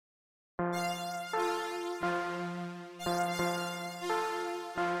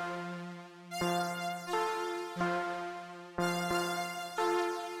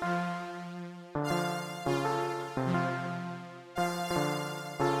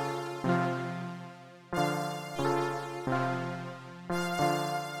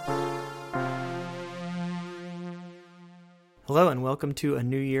Hello and welcome to a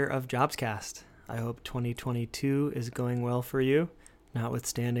new year of JobsCast. I hope 2022 is going well for you,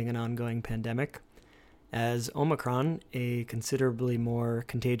 notwithstanding an ongoing pandemic. As Omicron, a considerably more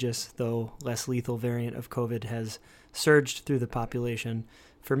contagious, though less lethal variant of COVID, has surged through the population,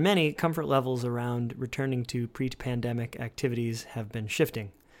 for many, comfort levels around returning to pre-pandemic activities have been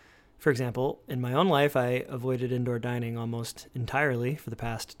shifting. For example, in my own life, I avoided indoor dining almost entirely for the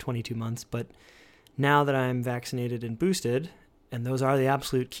past 22 months, but now that I'm vaccinated and boosted, and those are the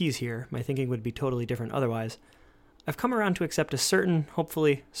absolute keys here, my thinking would be totally different otherwise, I've come around to accept a certain,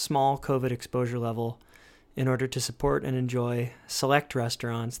 hopefully small COVID exposure level in order to support and enjoy select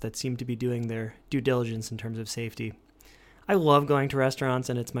restaurants that seem to be doing their due diligence in terms of safety. I love going to restaurants,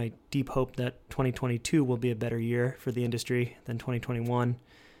 and it's my deep hope that 2022 will be a better year for the industry than 2021.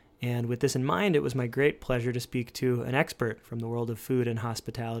 And with this in mind, it was my great pleasure to speak to an expert from the world of food and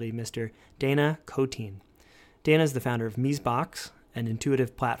hospitality, Mr. Dana Kotine. Dana is the founder of Meesbox, an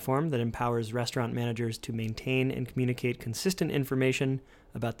intuitive platform that empowers restaurant managers to maintain and communicate consistent information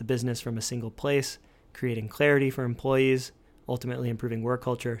about the business from a single place, creating clarity for employees, ultimately improving work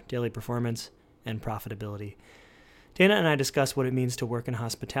culture, daily performance, and profitability. Dana and I discuss what it means to work in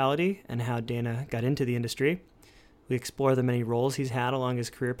hospitality and how Dana got into the industry. We explore the many roles he's had along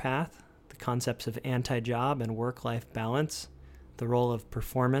his career path, the concepts of anti-job and work-life balance, the role of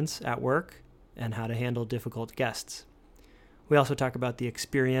performance at work, and how to handle difficult guests. We also talk about the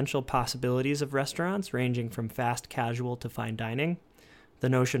experiential possibilities of restaurants, ranging from fast casual to fine dining, the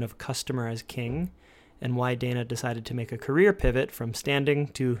notion of customer as king, and why Dana decided to make a career pivot from standing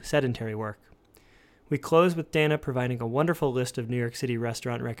to sedentary work. We close with Dana providing a wonderful list of New York City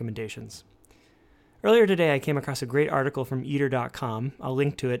restaurant recommendations. Earlier today, I came across a great article from Eater.com, I'll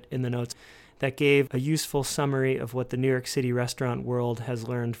link to it in the notes, that gave a useful summary of what the New York City restaurant world has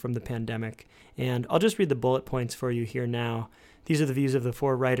learned from the pandemic. And I'll just read the bullet points for you here now. These are the views of the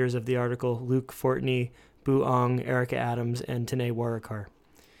four writers of the article: Luke Fortney, Bu Ong, Erica Adams, and Tanay Warakar.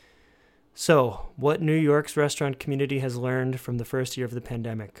 So, what New York's restaurant community has learned from the first year of the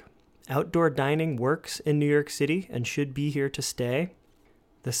pandemic. Outdoor dining works in New York City and should be here to stay.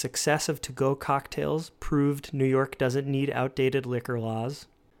 The success of to-go cocktails proved New York doesn't need outdated liquor laws.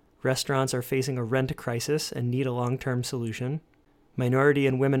 Restaurants are facing a rent crisis and need a long-term solution. Minority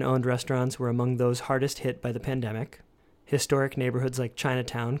and women-owned restaurants were among those hardest hit by the pandemic. Historic neighborhoods like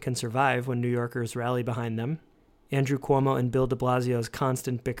Chinatown can survive when New Yorkers rally behind them. Andrew Cuomo and Bill de Blasio's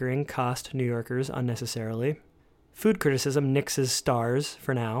constant bickering cost New Yorkers unnecessarily. Food criticism nixes stars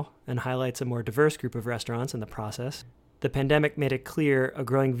for now and highlights a more diverse group of restaurants in the process. The pandemic made it clear a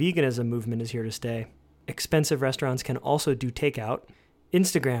growing veganism movement is here to stay. Expensive restaurants can also do takeout.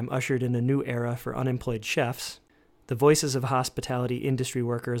 Instagram ushered in a new era for unemployed chefs. The voices of hospitality industry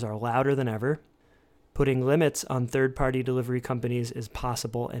workers are louder than ever. Putting limits on third-party delivery companies is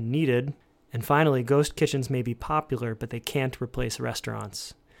possible and needed. And finally, ghost kitchens may be popular, but they can't replace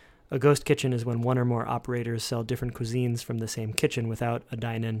restaurants. A ghost kitchen is when one or more operators sell different cuisines from the same kitchen without a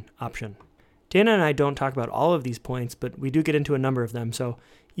dine-in option. Dana and I don't talk about all of these points, but we do get into a number of them, so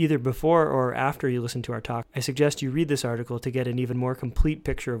either before or after you listen to our talk, I suggest you read this article to get an even more complete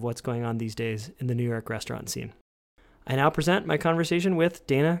picture of what's going on these days in the New York restaurant scene. I now present my conversation with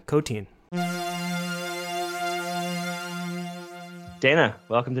Dana Kotine. Dana,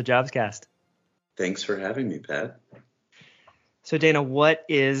 welcome to JobsCast. Thanks for having me, Pat. So Dana, what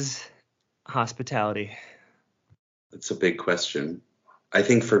is hospitality? That's a big question. I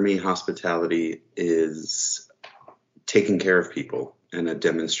think for me, hospitality is taking care of people and a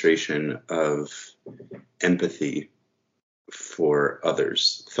demonstration of empathy for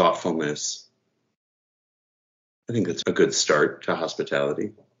others, thoughtfulness. I think that's a good start to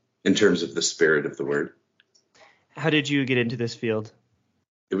hospitality in terms of the spirit of the word. How did you get into this field?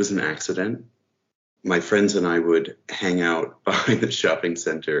 It was an accident. My friends and I would hang out behind the shopping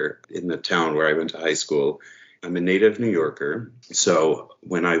center in the town where I went to high school. I'm a native New Yorker, so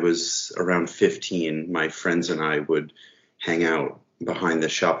when I was around 15, my friends and I would hang out behind the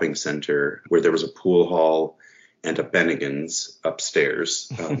shopping center where there was a pool hall and a Bennigan's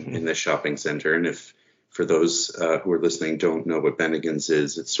upstairs in the shopping center. And if for those who are listening don't know what Bennigan's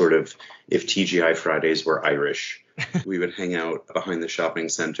is, it's sort of if TGI Fridays were Irish. We would hang out behind the shopping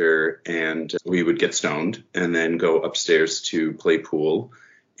center and we would get stoned and then go upstairs to play pool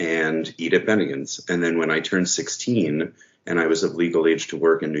and eat at Bennigan's. And then when I turned 16 and I was of legal age to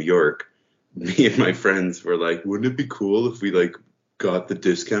work in New York, me and my friends were like, wouldn't it be cool if we got the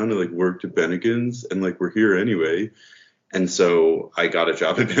discount and worked at Bennigan's and we're here anyway? And so I got a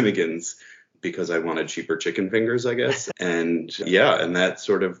job at Bennigan's because I wanted cheaper chicken fingers, I guess. And and that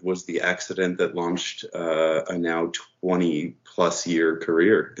sort of was the accident that launched a now 20 plus year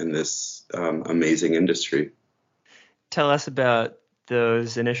career in this amazing industry. Tell us about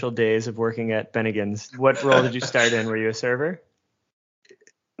those initial days of working at Bennigan's. What role did you start in? Were you a server?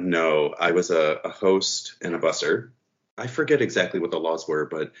 No, I was a host and a busser. I forget exactly what the laws were,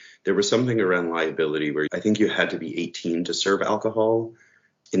 but there was something around liability where I think you had to be 18 to serve alcohol.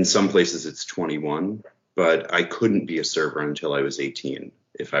 In some places it's 21, but I couldn't be a server until I was 18,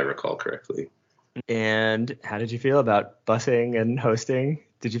 if I recall correctly. And how did you feel about busing and hosting?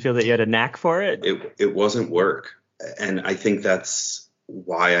 Did you feel that you had a knack for it? It wasn't work. And I think that's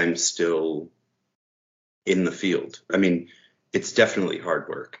why I'm still in the field. I mean, it's definitely hard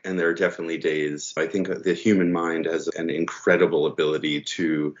work, and there are definitely days. I think the human mind has an incredible ability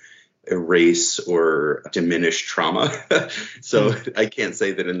to erase or diminish trauma. So I can't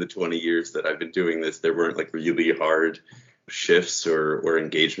say that in the 20 years that I've been doing this, there weren't like really hard shifts or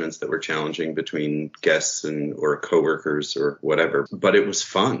engagements that were challenging between guests or coworkers or whatever. But it was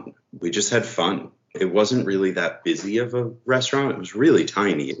fun. We just had fun. It wasn't really that busy of a restaurant. It was really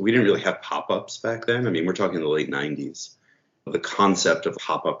tiny. We didn't really have pop-ups back then. I mean, we're talking the late 90s. The concept of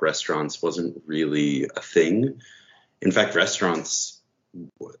pop-up restaurants wasn't really a thing. In fact,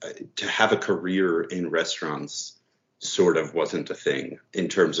 to have a career in restaurants sort of wasn't a thing in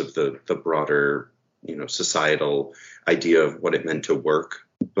terms of the broader, societal idea of what it meant to work.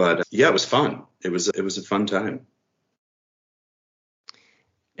 But yeah, it was fun. It was a fun time.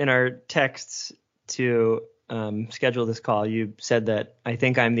 In our texts to schedule this call, you said that I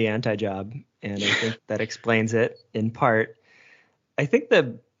think I'm the anti-job, and I think that explains it in part. I think that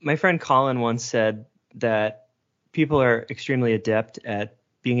my friend Colin once said that people are extremely adept at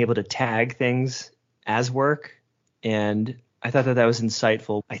being able to tag things as work, and I thought that was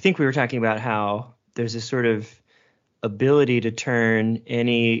insightful. I think we were talking about how there's this sort of ability to turn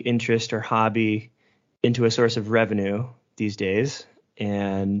any interest or hobby into a source of revenue these days,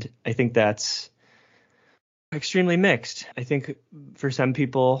 and I think that's extremely mixed. I think for some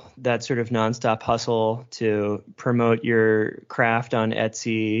people, that sort of nonstop hustle to promote your craft on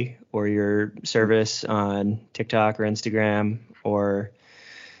Etsy or your service on TikTok or Instagram or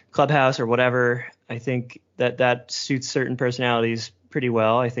Clubhouse or whatever, I think that suits certain personalities pretty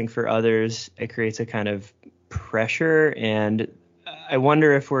well. I think for others, it creates a kind of pressure. And I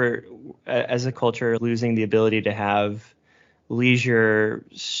wonder if we're, as a culture, losing the ability to have leisure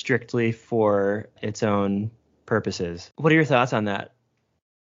strictly for its own purposes. What are your thoughts on that?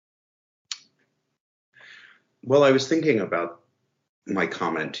 Well, I was thinking about my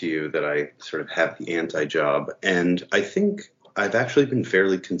comment to you that I sort of have the anti-job, and I think I've actually been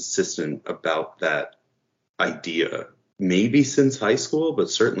fairly consistent about that idea, maybe since high school, but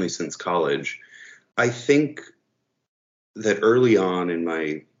certainly since college. I think that early on in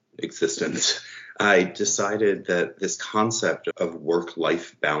my existence, I decided that this concept of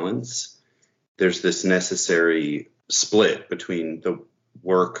work-life balance, there's this necessary split between the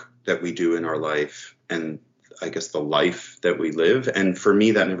work that we do in our life and I guess the life that we live. And for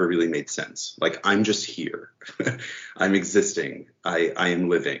me, that never really made sense. Like, I'm just here. I'm existing. I am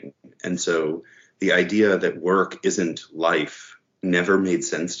living. And so the idea that work isn't life never made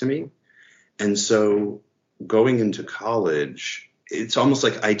sense to me. And so going into college, it's almost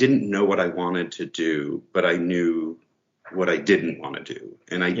like I didn't know what I wanted to do, but I knew what I didn't want to do.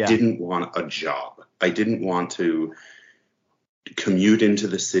 And I didn't want a job. I didn't want to commute into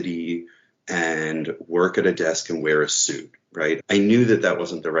the city and work at a desk and wear a suit, right? I knew that that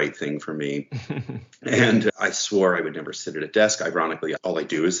wasn't the right thing for me. And I swore I would never sit at a desk. Ironically, all I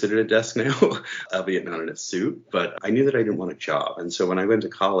do is sit at a desk now, albeit not in a suit. But I knew that I didn't want a job. And so when I went to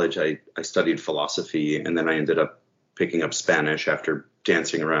college, I studied philosophy, and then I ended up picking up Spanish after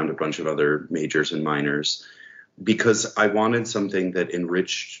dancing around a bunch of other majors and minors, because I wanted something that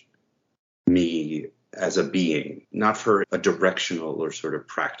enriched me as a being, not for a directional or sort of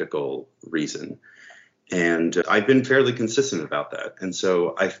practical reason. And I've been fairly consistent about that. And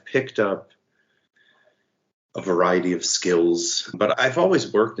so I've picked up a variety of skills, but I've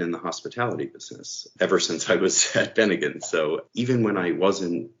always worked in the hospitality business ever since I was at Bennigan. So even when I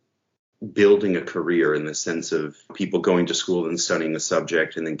wasn't building a career in the sense of people going to school and studying the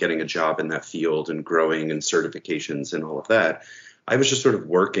subject and then getting a job in that field and growing and certifications and all of that, I was just sort of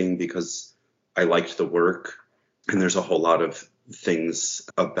working because I liked the work. And there's a whole lot of things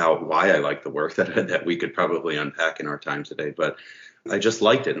about why I like the work that we could probably unpack in our time today. But I just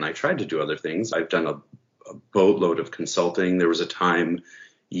liked it. And I tried to do other things. I've done a boatload of consulting. There was a time,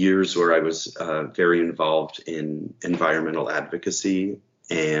 years, where I was very involved in environmental advocacy.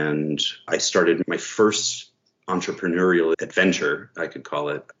 And I started my first entrepreneurial adventure, I could call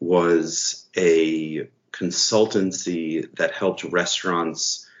it, was a consultancy that helped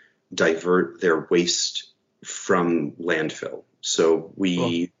restaurants divert their waste from landfill. So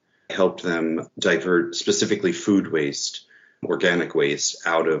we helped them divert specifically food waste, organic waste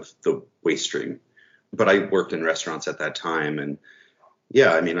out of the waste stream. But I worked in restaurants at that time. And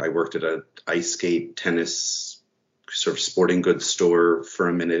yeah, I mean, I worked at a ice skate, tennis, sort of sporting goods store for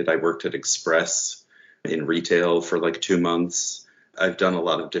a minute. I worked at Express in retail for like 2 months. I've done a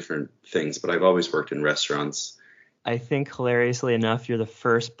lot of different things, but I've always worked in restaurants. I think hilariously enough, you're the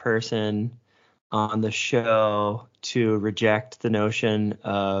first person on the show to reject the notion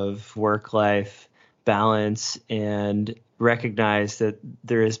of work-life balance and recognize that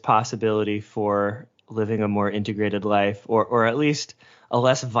there is possibility for living a more integrated life, or at least a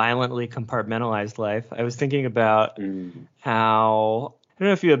less violently compartmentalized life. I was thinking about how, I don't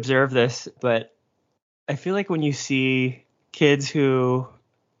know if you observe this, but I feel like when you see kids who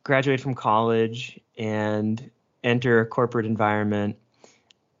graduate from college and enter a corporate environment,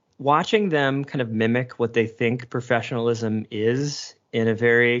 watching them kind of mimic what they think professionalism is in a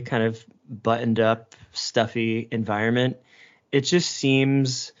very kind of buttoned up, stuffy environment, it just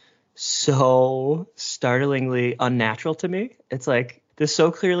seems so startlingly unnatural to me. It's like, this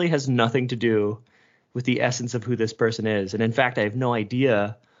so clearly has nothing to do with the essence of who this person is. And in fact, I have no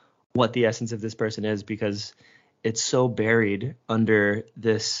idea what the essence of this person is because it's so buried under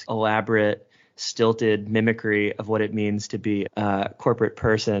this elaborate, stilted mimicry of what it means to be a corporate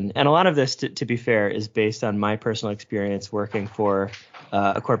person. And a lot of this, to be fair, is based on my personal experience working for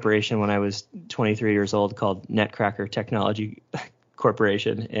a corporation when I was 23 years old called Netcracker Technology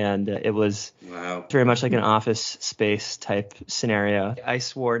Corporation. And it was very much like an office space type scenario. I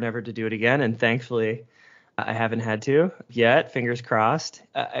swore never to do it again. And thankfully, I haven't had to yet. Fingers crossed.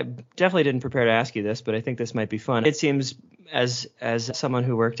 I definitely didn't prepare to ask you this, but I think this might be fun. It seems as someone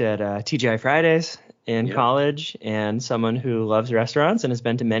who worked at TGI Fridays in college and someone who loves restaurants and has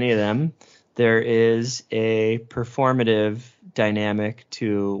been to many of them, there is a performative dynamic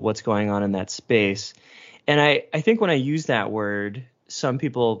to what's going on in that space. And I think when I use that word, some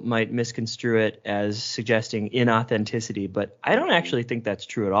people might misconstrue it as suggesting inauthenticity, but I don't actually think that's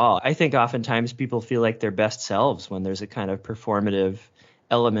true at all. I think oftentimes people feel like their best selves when there's a kind of performative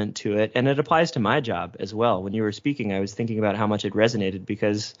element to it. And it applies to my job as well. When you were speaking, I was thinking about how much it resonated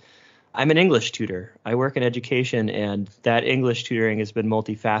because I'm an English tutor. I work in education, and that English tutoring has been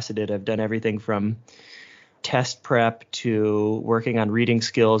multifaceted. I've done everything from test prep to working on reading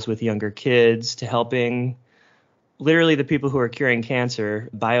skills with younger kids to helping literally the people who are curing cancer,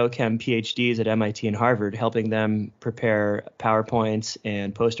 biochem PhDs at MIT and Harvard, helping them prepare PowerPoints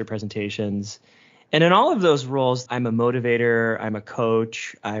and poster presentations. And in all of those roles, I'm a motivator, I'm a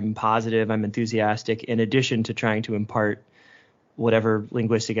coach, I'm positive, I'm enthusiastic, in addition to trying to impart whatever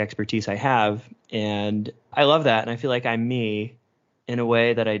linguistic expertise I have. And I love that. And I feel like I'm me in a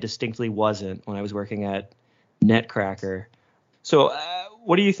way that I distinctly wasn't when I was working at Netcracker. So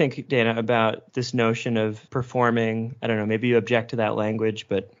what do you think, Dana, about this notion of performing? I don't know, maybe you object to that language,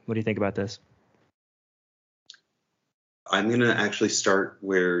 but what do you think about this? I'm going to actually start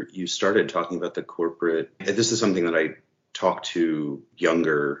where you started talking about the corporate. This is something that I talk to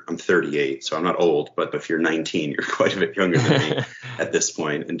younger. I'm 38, so I'm not old, but if you're 19, you're quite a bit younger than me at this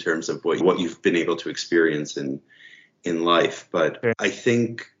point in terms of what you've been able to experience in life. But Sure. I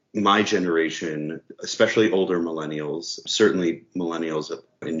think my generation, especially older millennials, certainly millennials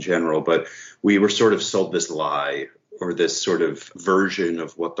in general, but we were sort of sold this lie or this sort of version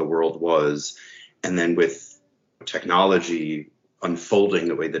of what the world was. And then with technology unfolding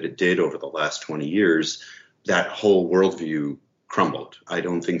the way that it did over the last 20 years, that whole worldview crumbled. I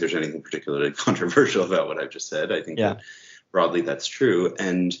don't think there's anything particularly controversial about what I've just said. I think that broadly that's true.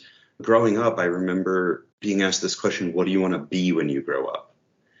 And growing up, I remember being asked this question, what do you want to be when you grow up?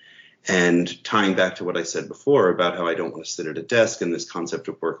 And tying back to what I said before about how I don't want to sit at a desk and this concept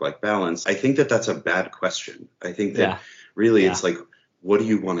of work-life balance, I think that that's a bad question. I think that really it's like, what do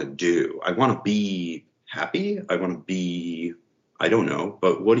you want to do? I want to be happy. I want to be, I don't know,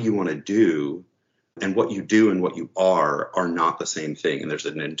 but what do you want to do? And what you do and what you are not the same thing. And there's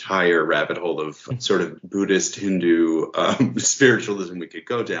an entire rabbit hole of sort of Buddhist, Hindu spiritualism we could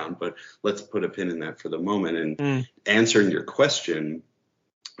go down. But let's put a pin in that for the moment. And answering your question,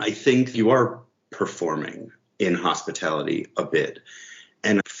 I think you are performing in hospitality a bit.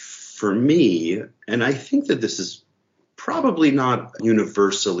 And for me, and I think that this is probably not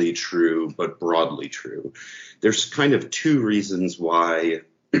universally true, but broadly true, there's kind of two reasons why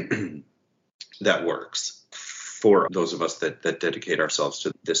that works for those of us that dedicate ourselves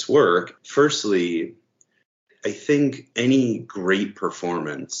to this work. Firstly, I think any great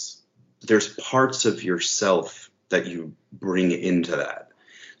performance there's parts of yourself that you bring into that.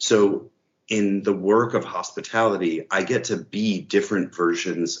 So in the work of hospitality, I get to be different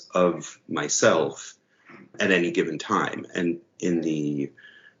versions of myself at any given time. And in the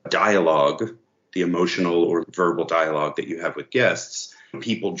dialogue, the emotional or verbal dialogue that you have with guests,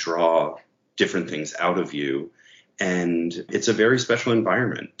 people draw different things out of you. And it's a very special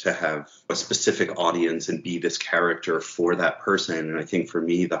environment to have a specific audience and be this character for that person. And I think for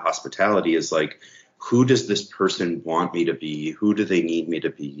me, the hospitality is like, who does this person want me to be? Who do they need me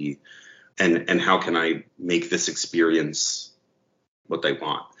to be? And how can I make this experience what they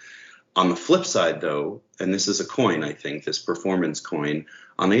want? On the flip side, though, and this is a coin, I think, this performance coin,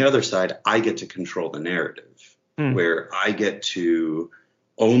 on the other side, I get to control the narrative, where I get to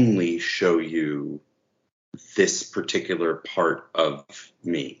only show you this particular part of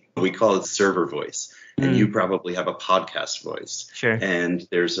me. We call it server voice. And you probably have a podcast voice. Sure. And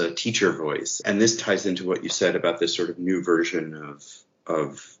there's a teacher voice. And this ties into what you said about this sort of new version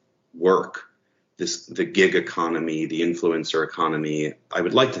of work, the gig economy, the influencer economy. I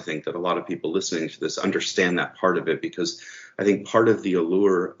would like to think that a lot of people listening to this understand that part of it, because I think part of the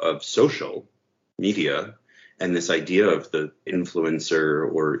allure of social media and this idea of the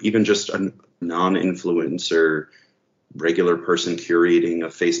influencer, or even just a non-influencer regular person curating a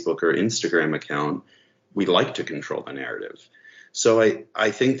Facebook or Instagram account, we like to control the narrative. So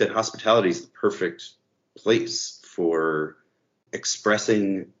I think that hospitality is the perfect place for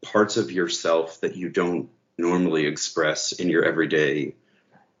expressing parts of yourself that you don't normally express in your everyday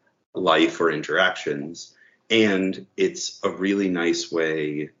life or interactions. And it's a really nice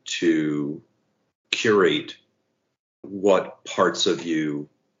way to curate what parts of you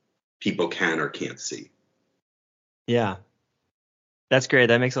people can or can't see. Yeah, that's great.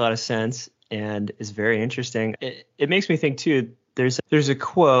 That makes a lot of sense and is very interesting. It makes me think, too, there's a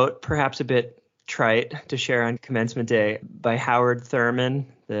quote, perhaps a bit trite, to share on commencement day by Howard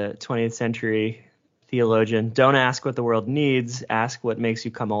Thurman, the 20th century theologian. Don't ask what the world needs, ask what makes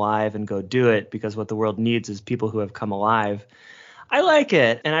you come alive and go do it, because what the world needs is people who have come alive. I like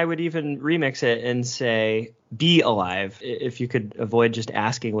it, and I would even remix it and say, be alive. If you could avoid just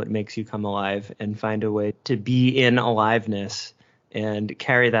asking what makes you come alive and find a way to be in aliveness and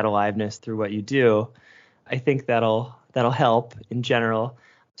carry that aliveness through what you do, I think that'll help in general.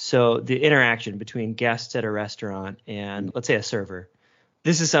 So the interaction between guests at a restaurant and, let's say, a server.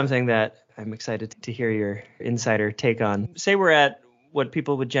 This is something that I'm excited to hear your insider take on. Say we're at what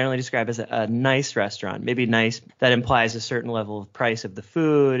people would generally describe as a nice restaurant. Maybe nice, that implies a certain level of price of the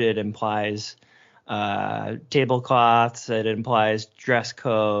food. It implies tablecloths. It implies dress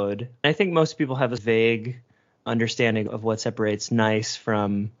code. I think most people have a vague understanding of what separates nice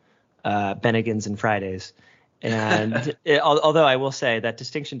from Bennigan's and Fridays. And although I will say that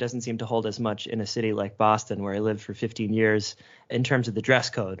distinction doesn't seem to hold as much in a city like Boston, where I lived for 15 years, in terms of the dress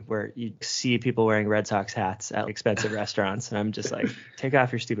code, where you see people wearing Red Sox hats at expensive restaurants. And I'm just like, take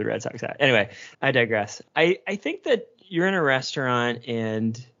off your stupid Red Sox hat. Anyway, I digress. I think that you're in a restaurant,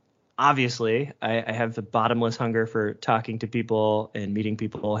 and obviously I have the bottomless hunger for talking to people and meeting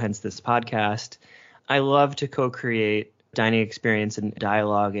people, hence this podcast. I love to co-create dining experience and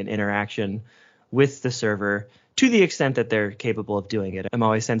dialogue and interaction with the server to the extent that they're capable of doing it. I'm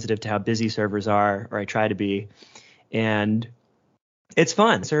always sensitive to how busy servers are, or I try to be. And it's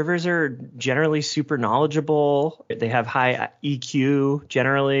fun. Servers are generally super knowledgeable. They have high EQ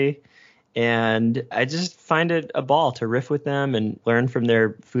generally. And I just find it a ball to riff with them and learn from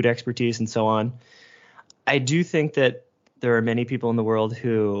their food expertise and so on. I do think that there are many people in the world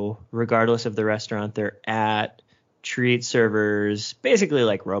who, regardless of the restaurant they're at, treat servers basically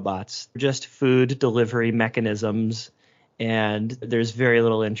like robots, just food delivery mechanisms, and there's very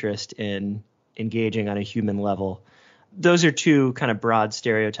little interest in engaging on a human level. Those are two kind of broad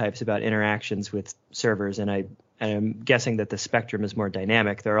stereotypes about interactions with servers, and I'm guessing that the spectrum is more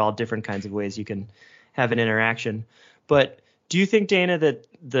dynamic. There are all different kinds of ways you can have an interaction. But do you think, Dana, that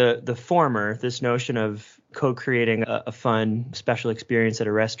the former, this notion of co-creating a fun special experience at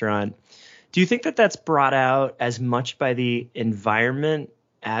a restaurant, do you think that that's brought out as much by the environment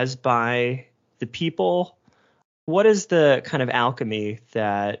as by the people? What is the kind of alchemy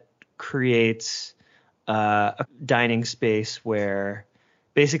that creates a dining space where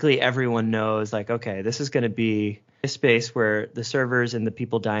basically everyone knows, like, okay, this is going to be a space where the servers and the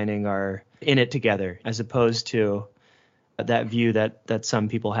people dining are in it together, as opposed to that view that some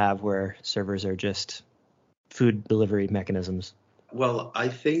people have where servers are just food delivery mechanisms? Well, I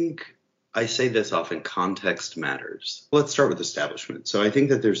think I say this often, context matters. Let's start with establishment. So I think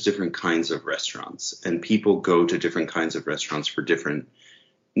that there's different kinds of restaurants, and people go to different kinds of restaurants for different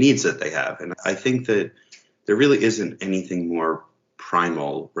needs that they have. And I think that there really isn't anything more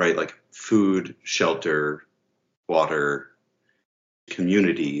primal, right? Like food, shelter, water,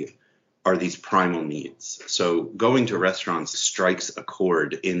 community are these primal needs. So going to restaurants strikes a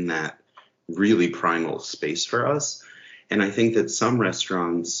chord in that really primal space for us. And I think that some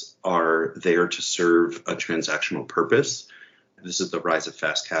restaurants are there to serve a transactional purpose. This is the rise of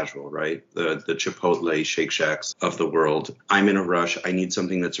fast casual, right? The Chipotle, Shake Shacks of the world. I'm in a rush. I need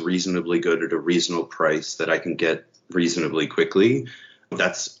something that's reasonably good at a reasonable price that I can get reasonably quickly.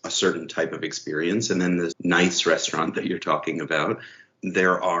 That's a certain type of experience. And then this nice restaurant that you're talking about,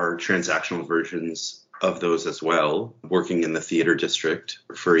 there are transactional versions of those as well. Working in the theater district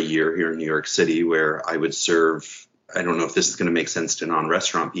for a year here in New York City, where I would serve, I don't know if this is going to make sense to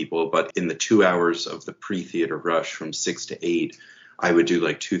non-restaurant people, but in the 2 hours of the pre-theater rush from 6 to 8, I would do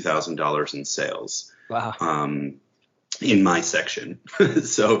like $2,000 in sales. Wow. In my section.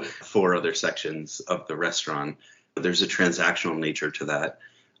 So 4 other sections of the restaurant, there's a transactional nature to that.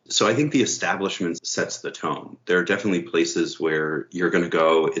 So I think the establishment sets the tone. There are definitely places where you're going to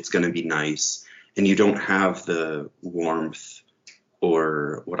go, it's going to be nice, and you don't have the warmth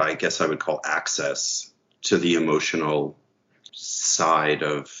or what I guess I would call access to the emotional side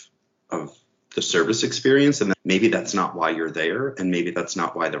of the service experience. And maybe that's not why you're there, and maybe that's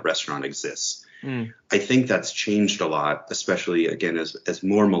not why the restaurant exists. I think that's changed a lot, especially, again, as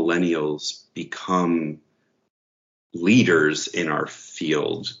more millennials become leaders in our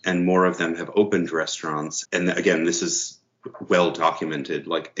field and more of them have opened restaurants. And again, this is well documented,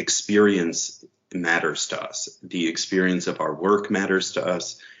 like experience matters to us. The experience of our work matters to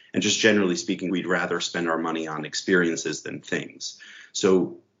us. And just generally speaking, we'd rather spend our money on experiences than things.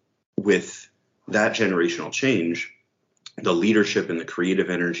 So with that generational change, the leadership and the creative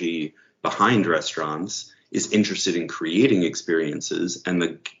energy behind restaurants is interested in creating experiences, and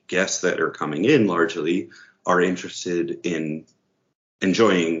the guests that are coming in largely are interested in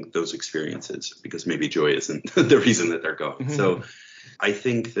enjoying those experiences, because maybe joy isn't the reason that they're going. Mm-hmm. So I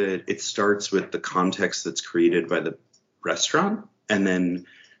think that it starts with the context that's created by the restaurant, and then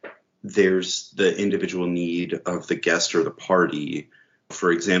there's the individual need of the guest or the party.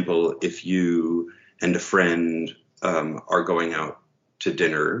 For example, if you and a friend are going out to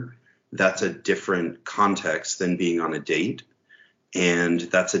dinner, that's a different context than being on a date. And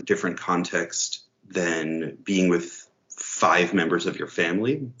that's a different context than being with 5 members of your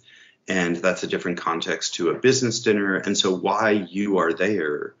family. And that's a different context to a business dinner. And so why you are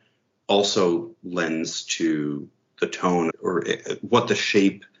there also lends to the tone, or what the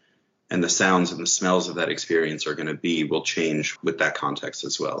shape and the sounds and the smells of that experience are going to be will change with that context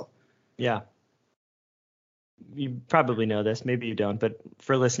as well. Yeah. You probably know this, maybe you don't, but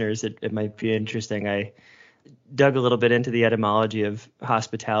for listeners, it might be interesting. I dug a little bit into the etymology of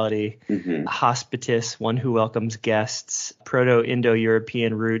hospitality. Mm-hmm. Hospitis, one who welcomes guests,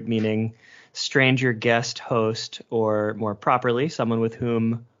 Proto-Indo-European root meaning stranger, guest, host, or more properly, someone with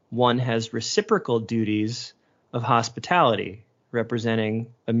whom one has reciprocal duties of hospitality, representing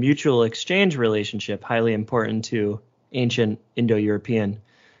a mutual exchange relationship highly important to ancient Indo-European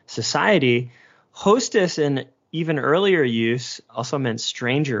society. Hostess in even earlier use also meant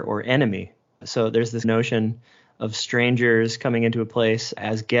stranger or enemy. So there's this notion of strangers coming into a place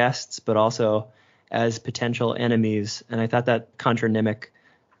as guests, but also as potential enemies. And I thought that contronymic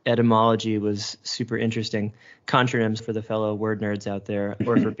etymology was super interesting. Contronyms, for the fellow word nerds out there,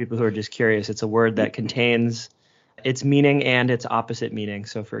 or for people who are just curious, it's a word that contains its meaning and its opposite meaning.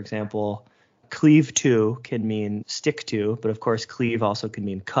 So, for example, cleave to can mean stick to, but of course, cleave also can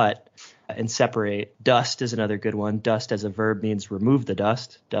mean cut and separate. Dust is another good one. Dust as a verb means remove the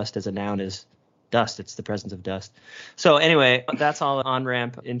dust. Dust as a noun is dust. It's the presence of dust. So anyway, that's all on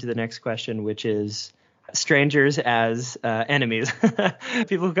ramp into the next question, which is strangers as enemies.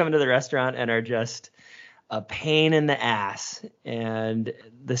 People who come into the restaurant and are just a pain in the ass, and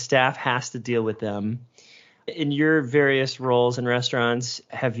the staff has to deal with them. In your various roles in restaurants,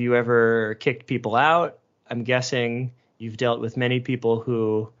 have you ever kicked people out? I'm guessing you've dealt with many people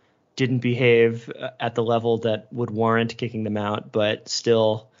who didn't behave at the level that would warrant kicking them out, but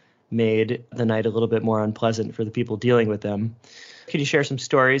still made the night a little bit more unpleasant for the people dealing with them. Could you share some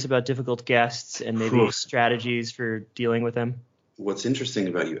stories about difficult guests and maybe strategies for dealing with them? What's interesting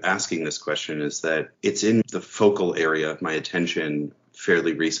about you asking this question is that it's in the focal area of my attention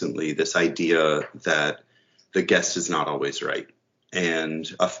fairly recently, this idea that the guest is not always right. And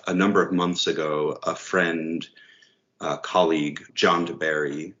a number of months ago, a friend, colleague, John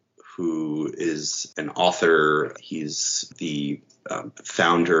DeBerry, who is an author, he's the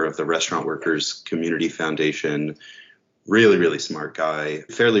founder of the Restaurant Workers Community Foundation, really, really smart guy.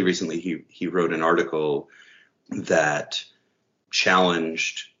 Fairly recently, he wrote an article that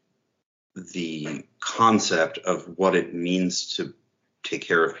challenged the concept of what it means to take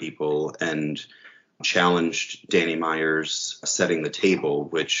care of people and challenged Danny Meyer's setting the table,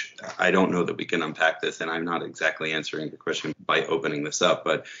 which I don't know that we can unpack this, and I'm not exactly answering the question by opening this up,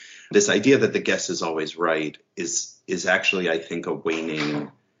 but this idea that the guest is always right is actually, I think, a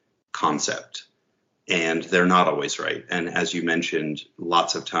waning concept. And they're not always right. And as you mentioned,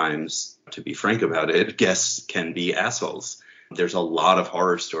 lots of times, to be frank about it, guests can be assholes. There's a lot of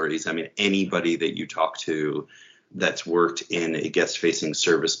horror stories. I mean, anybody that you talk to that's worked in a guest-facing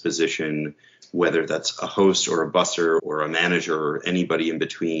service position, whether that's a host or a busser or a manager or anybody in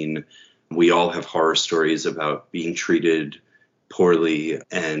between, we all have horror stories about being treated poorly.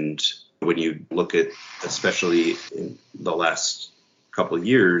 And when you look at, especially in the last couple of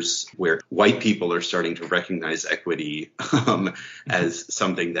years, where white people are starting to recognize equity as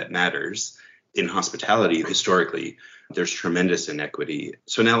something that matters in hospitality, historically, there's tremendous inequity.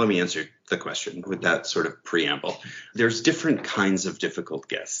 So now let me answer the question with that sort of preamble. There's different kinds of difficult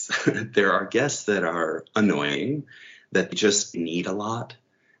guests. There are guests that are annoying, that just need a lot.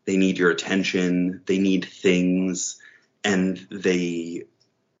 They need your attention. They need things, and they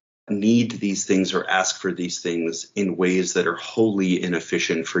need these things or ask for these things in ways that are wholly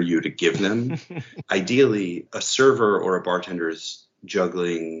inefficient for you to give them. Ideally, a server or a bartender is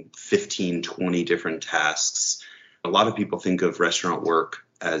juggling 15, 20 different tasks. A lot of people think of restaurant work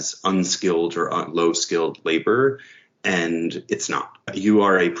as unskilled or low skilled labor, and it's not. You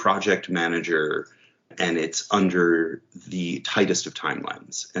are a project manager, and it's under the tightest of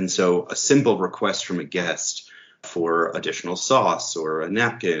timelines. And so a simple request from a guest for additional sauce or a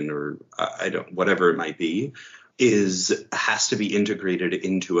napkin or whatever it might be has to be integrated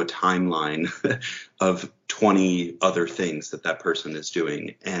into a timeline of 20 other things that person is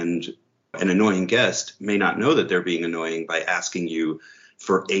doing. And an annoying guest may not know that they're being annoying by asking you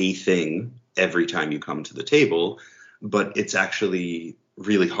for a thing every time you come to the table, but it's actually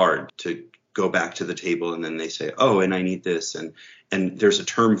really hard to go back to the table and then they say, oh, and I need this. And there's a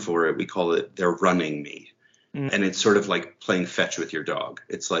term for it. We call it, they're running me. And it's sort of like playing fetch with your dog.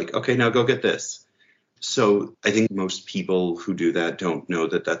 It's like, okay, now go get this. So I think most people who do that don't know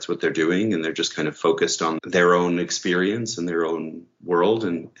that that's what they're doing. And they're just kind of focused on their own experience and their own world.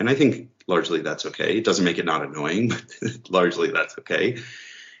 And I think largely that's okay. It doesn't make it not annoying, but largely that's okay.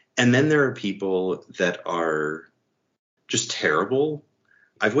 And then there are people that are just terrible.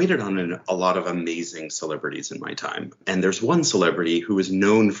 I've waited on a lot of amazing celebrities in my time. And there's one celebrity who is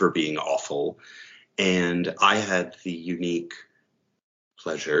known for being awful. And I had the unique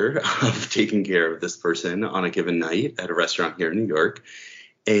pleasure of taking care of this person on a given night at a restaurant here in New York.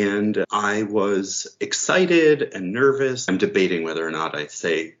 And I was excited and nervous. I'm debating whether or not I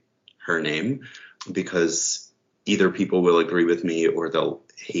say her name because either people will agree with me or they'll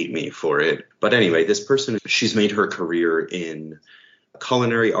hate me for it. But anyway, this person, she's made her career in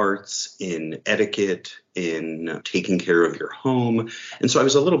culinary arts, in etiquette, in taking care of your home. And so I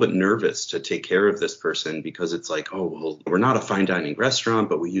was a little bit nervous to take care of this person because it's like, oh, well, we're not a fine dining restaurant,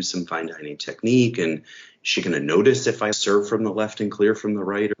 but we use some fine dining technique. And is she going to notice if I serve from the left and clear from the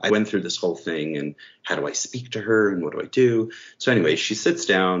right? I went through this whole thing and how do I speak to her and what do I do? So anyway, she sits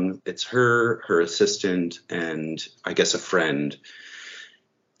down. It's her assistant, and I guess a friend.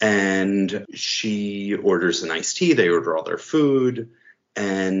 And she orders an iced tea. They order all their food.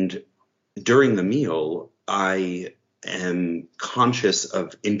 And during the meal, I am conscious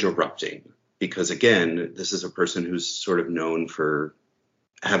of interrupting because, again, this is a person who's sort of known for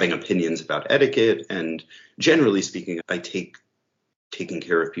having opinions about etiquette. And generally speaking, I take taking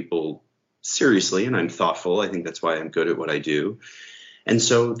care of people seriously and I'm thoughtful. I think that's why I'm good at what I do. And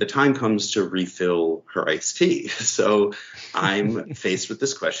so the time comes to refill her iced tea. So I'm faced with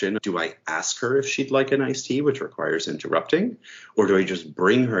this question. Do I ask her if she'd like an iced tea, which requires interrupting? Or do I just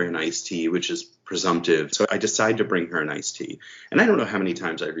bring her an iced tea, which is presumptive? So I decide to bring her an iced tea. And I don't know how many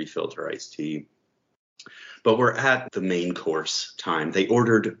times I refilled her iced tea. But we're at the main course time. They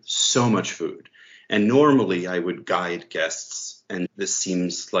ordered so much food. And normally I would guide guests. And this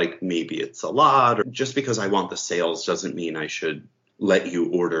seems like maybe it's a lot. Or just because I want the sales doesn't mean I should let you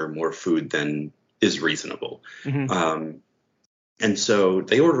order more food than is reasonable. Mm-hmm. And so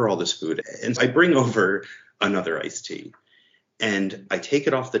they order all this food and I bring over another iced tea and I take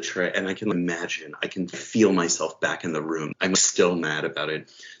it off the tray and I can feel myself back in the room. I'm still mad about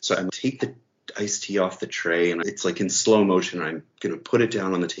it. So I take the iced tea off the tray and it's like in slow motion. I'm going to put it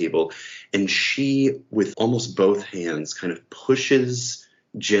down on the table and she, with almost both hands, kind of pushes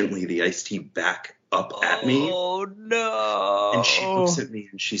gently the iced tea back up at me. Oh, no. And she looks at me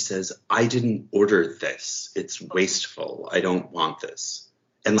and she says, I didn't order this. It's wasteful. I don't want this.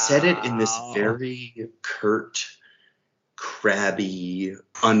 And said it in this very curt, crabby,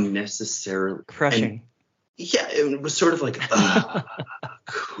 unnecessary. Crushing. Yeah, it was sort of like,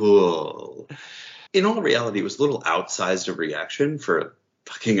 cool. In all reality, it was a little outsized of reaction for a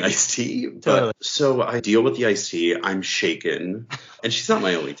fucking iced tea. But Totally. So I deal with the iced tea. I'm shaken. And she's not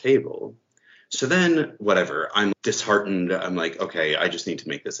my only table. So then, whatever, I'm disheartened. I'm like, okay, I just need to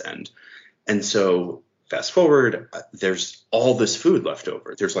make this end. And so fast forward, there's all this food left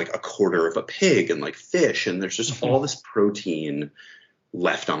over. There's like a quarter of a pig and like fish, and there's just all this protein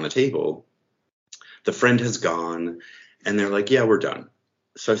left on the table. The friend has gone, and they're like, yeah, we're done.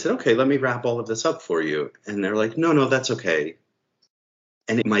 So I said, okay, let me wrap all of this up for you. And they're like, no, that's okay.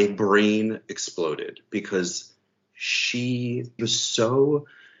 And my brain exploded because she was so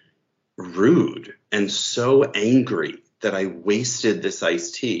rude and so angry that I wasted this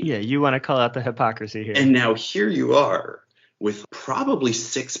iced tea. Yeah, you want to call out the hypocrisy here. And now here you are with probably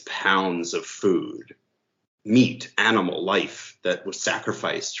 6 pounds of food, meat, animal life that was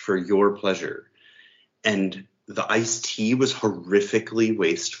sacrificed for your pleasure. And the iced tea was horrifically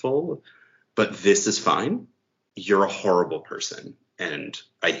wasteful, but this is fine. You're a horrible person, and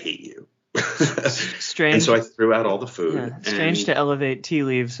I hate you. Strange. And so I threw out all the food. Yeah, strange to elevate tea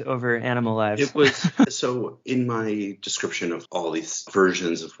leaves over animal lives. It was so in my description of all these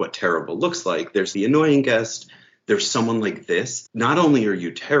versions of what terrible looks like, there's the annoying guest. There's someone like this. Not only are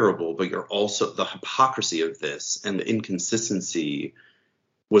you terrible, but you're also the hypocrisy of this and the inconsistency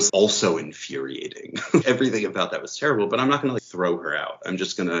was also infuriating. Everything about that was terrible, but I'm not going to throw her out. I'm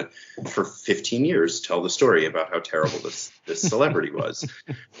just going to, for 15 years, tell the story about how terrible this celebrity was.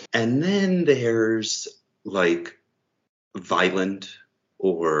 And then there's like violent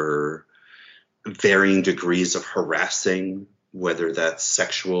or varying degrees of harassing, whether that's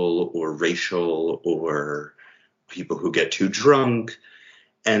sexual or racial or people who get too drunk.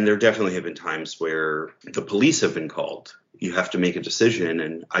 And there definitely have been times where the police have been called. You have to make a decision.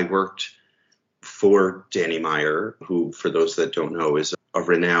 And I worked for Danny Meyer, who, for those that don't know, is a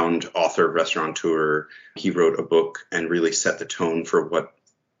renowned author, restaurateur. He wrote a book and really set the tone for what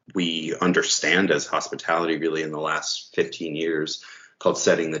we understand as hospitality really in the last 15 years, called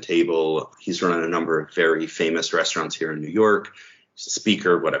Setting the Table. He's run a number of very famous restaurants here in New York, he's a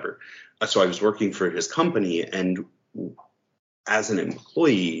speaker, whatever. So I was working for his company, and as an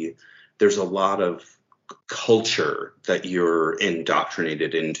employee, there's a lot of culture that you're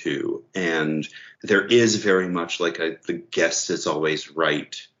indoctrinated into. And there is very much like the guest is always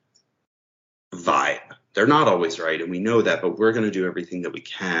right vibe. They're not always right, and we know that, but we're going to do everything that we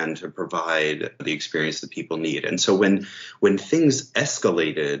can to provide the experience that people need. And so when things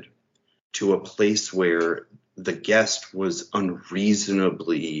escalated to a place where the guest was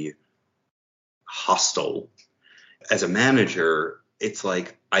unreasonably hostile, as a manager, it's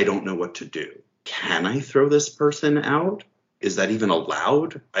like, I don't know what to do. Can I throw this person out? Is that even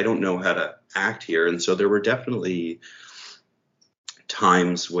allowed? I don't know how to act here. And so there were definitely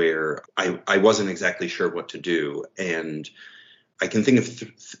times where I wasn't exactly sure what to do. And I can think of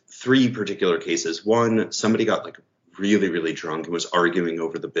three particular cases. One, somebody got like really, really drunk and was arguing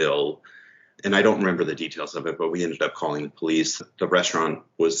over the bill. And I don't remember the details of it, but we ended up calling the police. The restaurant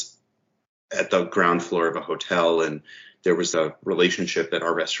was at the ground floor of a hotel, and there was a relationship that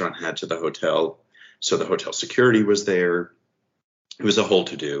our restaurant had to the hotel. So the hotel security was there. It was a whole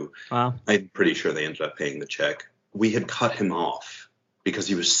to-do. Wow. I'm pretty sure they ended up paying the check. We had cut him off because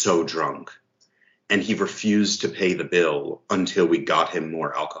he was so drunk, and he refused to pay the bill until we got him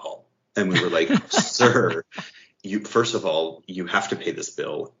more alcohol. And we were like, sir, first of all, you have to pay this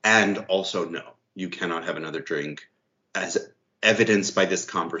bill. And also, no, you cannot have another drink. As evidenced by this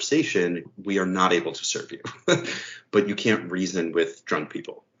conversation, we are not able to serve you. But you can't reason with drunk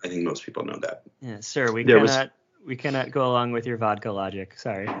people. I think most people know that. Yeah, sir, we cannot go along with your vodka logic.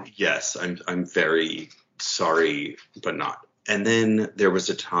 Sorry. Yes, I'm very sorry, but not. And then there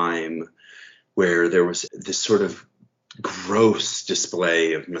was a time where there was this sort of gross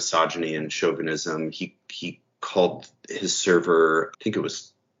display of misogyny and chauvinism. He called his server, I think it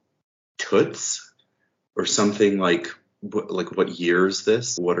was Toots or something like what year is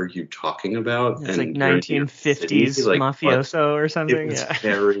this? What are you talking about? It's and like 1950s like, mafioso or something. It was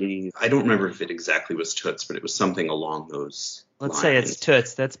very, I don't remember if it exactly was Toots, but it was something along those lines. Let's say it's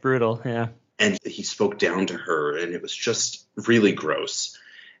Toots. That's brutal. Yeah. And he spoke down to her, and it was just really gross.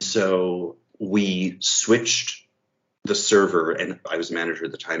 So we switched the server, and I was manager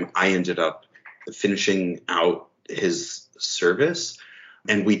at the time. I ended up finishing out his service.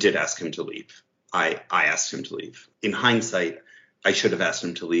 And we did ask him to leave. I asked him to leave. In hindsight, I should have asked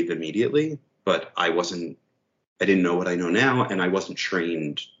him to leave immediately, but I didn't know what I know now, and I wasn't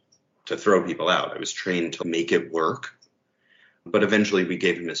trained to throw people out. I was trained to make it work. But eventually we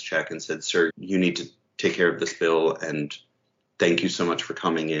gave him his check and said, "Sir, you need to take care of this bill, and thank you so much for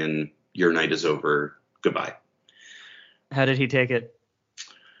coming in. Your night is over. Goodbye." How did he take it?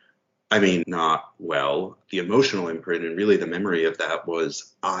 I mean, not well. The emotional imprint and really the memory of that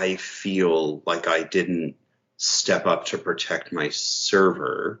was, I feel like I didn't step up to protect my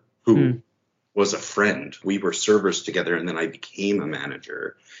server, who was a friend. We were servers together, and then I became a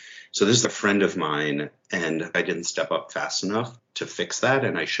manager. So this is a friend of mine, and I didn't step up fast enough to fix that,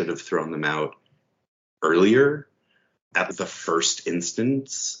 and I should have thrown them out earlier at the first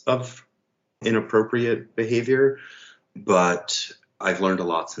instance of inappropriate behavior. But I've learned a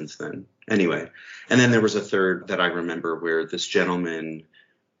lot since then. Anyway, and then there was a third that I remember where this gentleman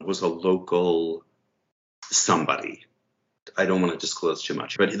was a local somebody. I don't want to disclose too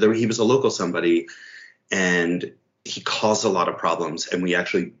much, but he was a local somebody, and he caused a lot of problems, and we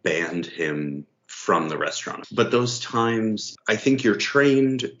actually banned him from the restaurant. But those times, I think you're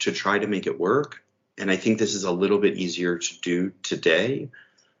trained to try to make it work. And I think this is a little bit easier to do today.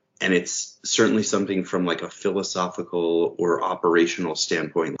 And it's certainly something from like a philosophical or operational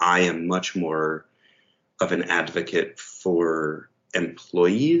standpoint. I am much more of an advocate for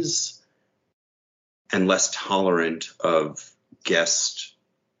employees and less tolerant of guests,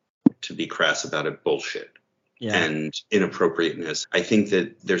 to be crass about it, bullshit. Yeah. And inappropriateness. I think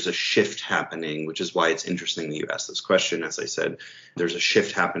that there's a shift happening, which is why it's interesting that you asked this question. As I said, there's a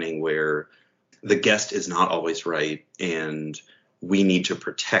shift happening where the guest is not always right, and we need to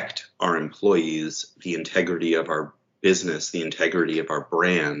protect our employees, the integrity of our business, the integrity of our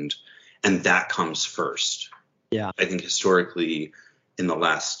brand, and that comes first. Yeah. I think historically, in the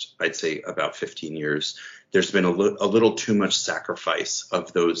last, I'd say about 15 years, there's been a little too much sacrifice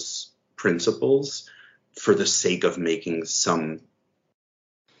of those principles for the sake of making some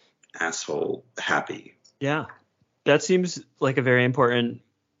asshole happy. Yeah, that seems like a very important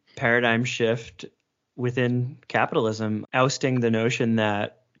paradigm shift within capitalism. Ousting the notion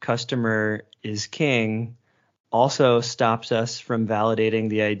that customer is king also stops us from validating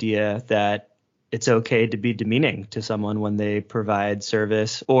the idea that it's okay to be demeaning to someone when they provide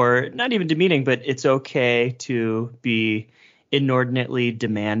service, or not even demeaning, but it's okay to be inordinately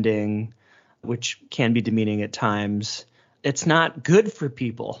demanding, which can be demeaning at times. It's not good for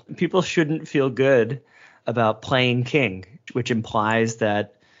people. People shouldn't feel good about playing king, which implies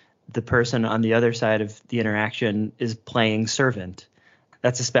that the person on the other side of the interaction is playing servant.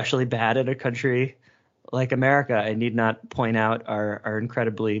 That's especially bad in a country like America. I need not point out our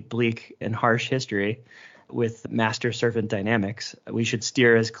incredibly bleak and harsh history with master-servant dynamics. We should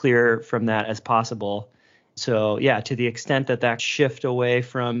steer as clear from that as possible. So yeah, to the extent that shift away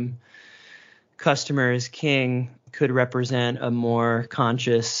from customer is king could represent a more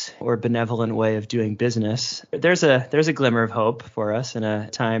conscious or benevolent way of doing business, there's a glimmer of hope for us in a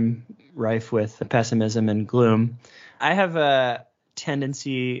time rife with pessimism and gloom. I have a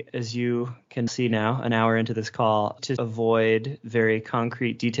tendency, as you can see now, an hour into this call, to avoid very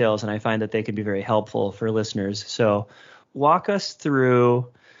concrete details, and I find that they can be very helpful for listeners. So walk us through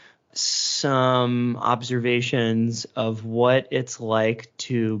some observations of what it's like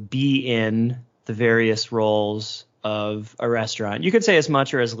to be in the various roles of a restaurant. You could say as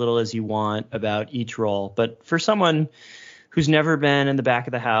much or as little as you want about each role, but for someone who's never been in the back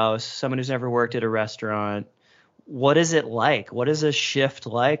of the house, someone who's never worked at a restaurant, what is it like? What is a shift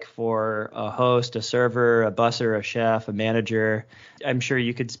like for a host, a server, a busser, a chef, a manager? I'm sure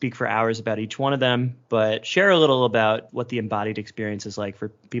you could speak for hours about each one of them, but share a little about what the embodied experience is like for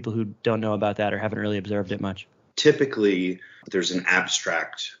people who don't know about that or haven't really observed it much. Typically, there's an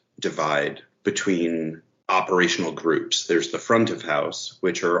abstract divide between operational groups. There's the front of house,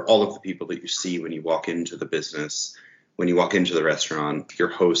 which are all of the people that you see when you walk into the business, when you walk into the restaurant, your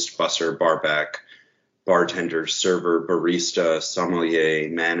host, busser, barback, bartender, server, barista, sommelier,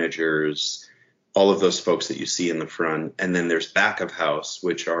 managers, all of those folks that you see in the front. And then there's back of house,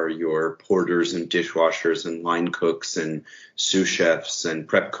 which are your porters and dishwashers and line cooks and sous chefs and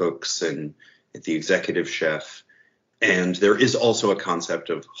prep cooks and the executive chef. And there is also a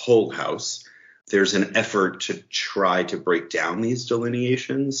concept of whole house. There's an effort to try to break down these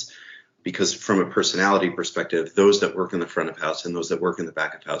delineations, because from a personality perspective, those that work in the front of house and those that work in the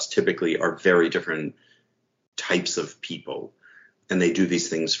back of house typically are very different types of people, and they do these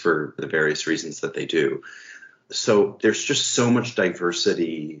things for the various reasons that they do. So there's just so much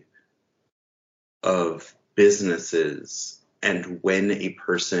diversity of businesses and when a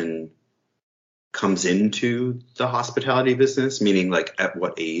person comes into the hospitality business, meaning like at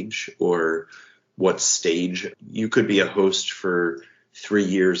what age or what stage. You could be a host for 3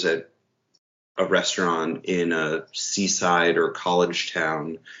 years at a restaurant in a seaside or college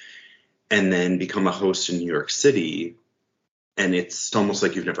town and then become a host in New York City. And it's almost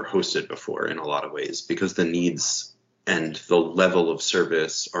like you've never hosted before in a lot of ways because the needs and the level of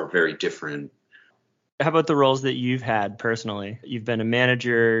service are very different. How about the roles that you've had personally? You've been a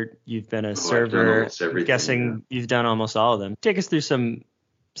manager, you've been a server. I'm guessing you've done almost all of them. Take us through some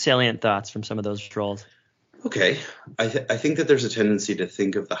salient thoughts from some of those roles. Okay. I think that there's a tendency to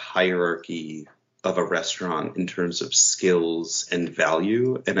think of the hierarchy of a restaurant in terms of skills and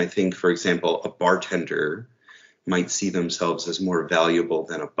value. And I think, for example, a bartender might see themselves as more valuable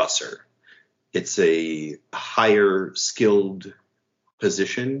than a busser. It's a higher skilled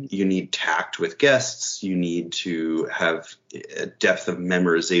position. You need tact with guests. You need to have a depth of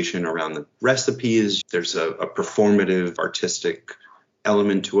memorization around the recipes. There's a performative, artistic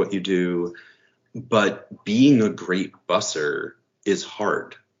element to what you do. But being a great busser is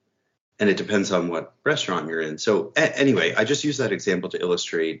hard. And it depends on what restaurant you're in. So anyway, I just use that example to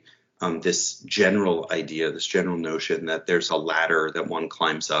illustrate this general idea, this general notion that there's a ladder that one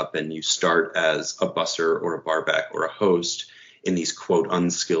climbs up and you start as a busser or a barback or a host in these, quote,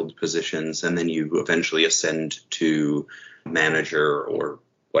 unskilled positions, and then you eventually ascend to manager or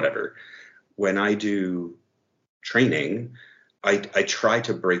whatever. When I do training, I try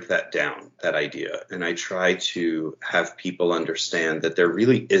to break that down, that idea, and I try to have people understand that there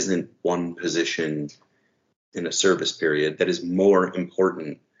really isn't one position in a service period that is more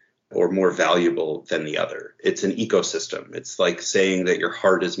important or more valuable than the other. It's an ecosystem. It's like saying that your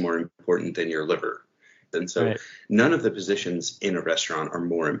heart is more important than your liver. And so None of the positions in a restaurant are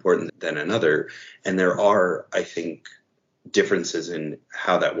more important than another. And there are, I think, differences in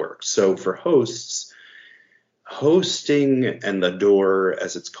how that works. So for hosts, hosting and the door,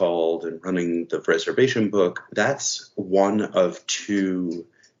 as it's called, and running the reservation book, that's one of two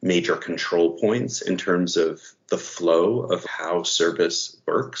major control points in terms of the flow of how service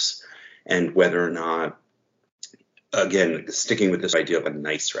works and whether or not, again, sticking with this idea of a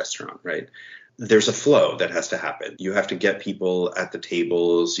nice restaurant, right? There's a flow that has to happen. You have to get people at the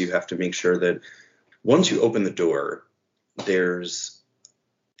tables. You have to make sure that once you open the door, there's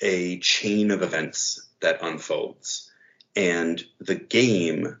a chain of events that unfolds. And the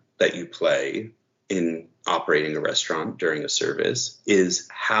game that you play in operating a restaurant during a service is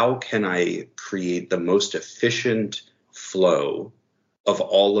how can I create the most efficient flow of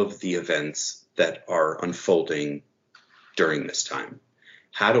all of the events that are unfolding during this time?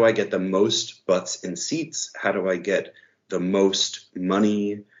 How do I get the most butts in seats? How do I get the most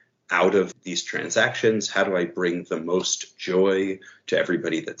money out of these transactions? How do I bring the most joy to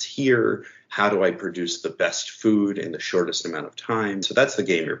everybody that's here? How do I produce the best food in the shortest amount of time? So that's the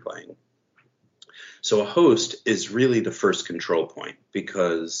game you're playing. So a host is really the first control point,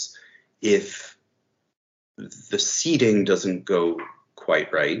 because if the seating doesn't go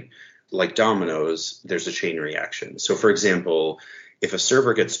quite right, like dominoes, there's a chain reaction. So for example, if a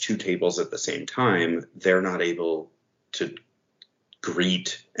server gets two tables at the same time, they're not able to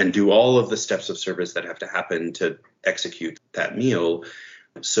greet and do all of the steps of service that have to happen to execute that meal.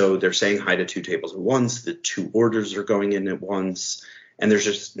 So they're saying hi to two tables at once, the two orders are going in at once, and there's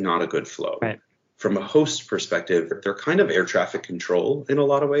just not a good flow. Right. From a host perspective, they're kind of air traffic control in a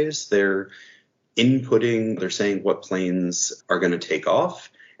lot of ways. They're inputting, they're saying what planes are going to take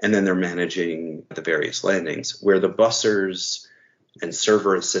off, and then they're managing the various landings, where the bussers and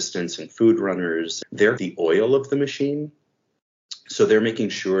server assistants and food runners, they're the oil of the machine. So they're making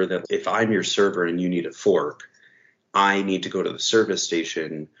sure that if I'm your server and you need a fork, I need to go to the service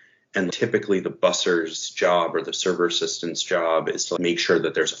station. And typically the busser's job or the server assistant's job is to make sure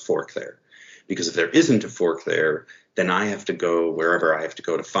that there's a fork there. Because if there isn't a fork there, then I have to go wherever I have to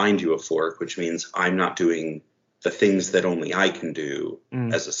go to find you a fork, which means I'm not doing the things that only I can do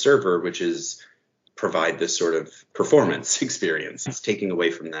as a server, which is provide this sort of performance experience. It's taking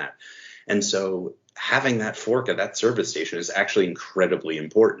away from that. And so having that fork at that service station is actually incredibly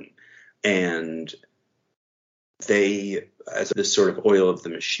important. And they, as this sort of oil of the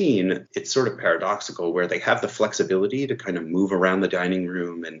machine, it's sort of paradoxical where they have the flexibility to kind of move around the dining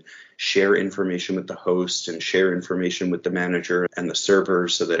room and share information with the host and share information with the manager and the server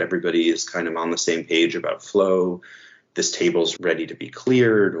so that everybody is kind of on the same page about flow. This table's ready to be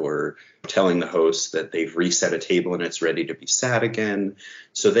cleared, or telling the host that they've reset a table and it's ready to be sat again.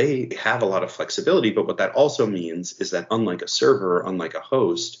 So they have a lot of flexibility. But what that also means is that unlike a server, unlike a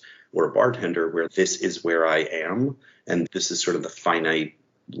host or a bartender, where this is where I am and this is sort of the finite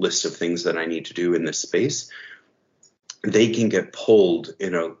list of things that I need to do in this space, they can get pulled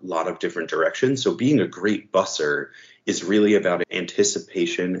in a lot of different directions. So being a great busser is really about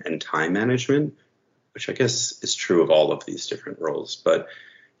anticipation and time management, which I guess is true of all of these different roles. But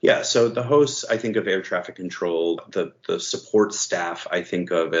yeah, so the hosts, I think of air traffic control, the support staff, I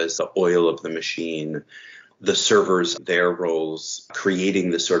think of as the oil of the machine, the servers, their roles, creating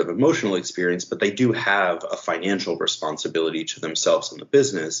this sort of emotional experience, but they do have a financial responsibility to themselves in the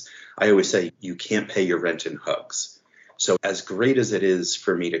business. I always say you can't pay your rent in hugs. So as great as it is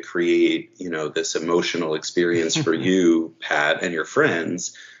for me to create, this emotional experience for you, Pat, and your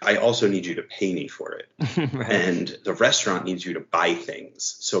friends, I also need you to pay me for it. Right. And the restaurant needs you to buy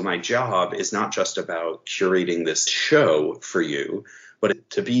things. So my job is not just about curating this show for you, but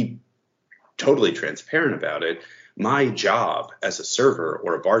to be totally transparent about it. My job as a server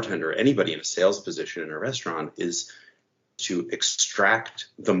or a bartender, anybody in a sales position in a restaurant, is to extract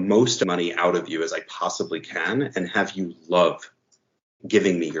the most money out of you as I possibly can and have you love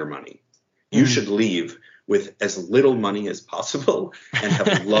giving me your money. You should leave with as little money as possible and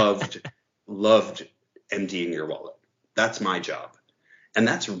have loved emptying your wallet. That's my job. And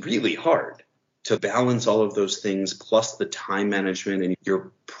that's really hard to balance all of those things, plus the time management and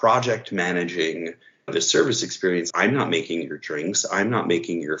your project managing the service experience. I'm not making your drinks. I'm not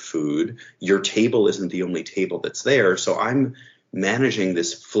making your food. Your table isn't the only table that's there. So I'm managing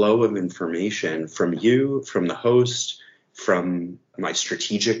this flow of information from you, from the host, from my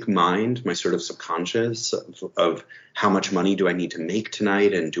strategic mind, my sort of subconscious of how much money do I need to make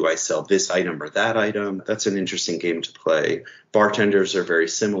tonight, and do I sell this item or that item? That's an interesting game to play. Bartenders are very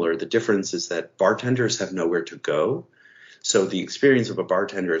similar. The difference is that bartenders have nowhere to go. So the experience of a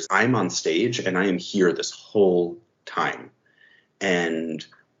bartender is I'm on stage and I am here this whole time. And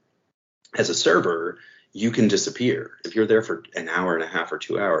as a server, you can disappear. If you're there for an hour and a half or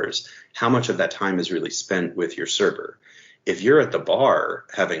 2 hours, how much of that time is really spent with your server? If you're at the bar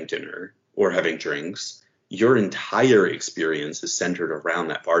having dinner or having drinks, your entire experience is centered around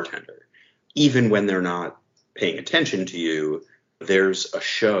that bartender. Even when they're not paying attention to you, there's a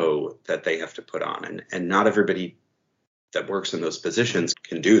show that they have to put on. And not everybody that works in those positions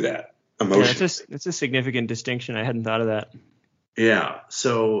can do that emotionally. Yeah, it's a significant distinction. I hadn't thought of that. Yeah.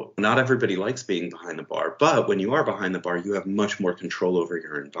 So not everybody likes being behind the bar, but when you are behind the bar, you have much more control over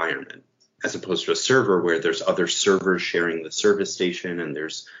your environment, as opposed to a server where there's other servers sharing the service station and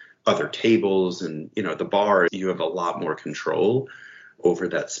there's other tables and, the bar, you have a lot more control over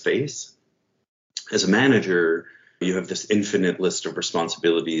that space. As a manager, you have this infinite list of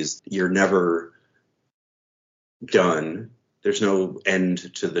responsibilities. You're never done. There's no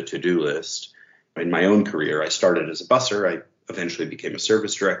end to the to-do list. In my own career, I started as a busser. I eventually became a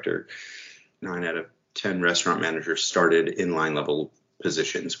service director. 9 out of 10 restaurant managers started inline level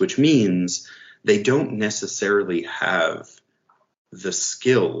positions, which means they don't necessarily have the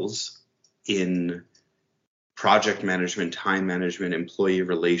skills in project management, time management, employee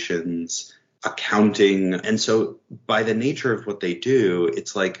relations, accounting. And so by the nature of what they do,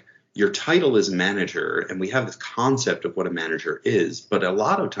 it's like your title is manager, and we have this concept of what a manager is, but a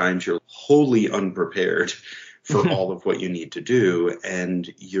lot of times you're wholly unprepared for all of what you need to do, and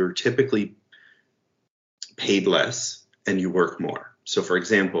you're typically paid less and you work more. So for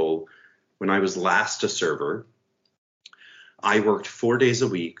example, when I was last a server, I worked 4 days a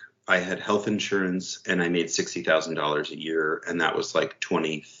week. I had health insurance and I made $60,000 a year, and that was like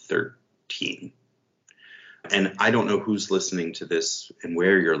 2013. And I don't know who's listening to this and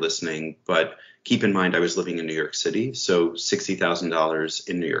where you're listening, but keep in mind I was living in New York City. So $60,000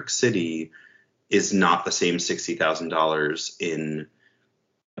 in New York City is not the same $60,000 in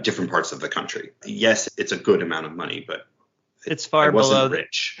different parts of the country. Yes, it's a good amount of money, but it's far below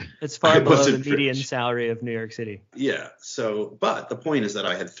rich. It's far below the median salary of New York City. Yeah. So, but the point is that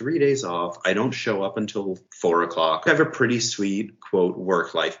I had 3 days off. I don't show up until 4 o'clock. I have a pretty sweet, quote,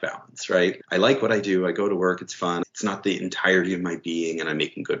 work-life balance, right? I like what I do. I go to work. It's fun. It's not the entirety of my being, and I'm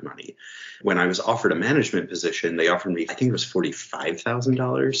making good money. When I was offered a management position, they offered me, I think it was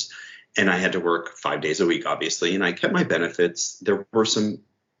 $45,000. And I had to work 5 days a week, obviously. And I kept my benefits. There were some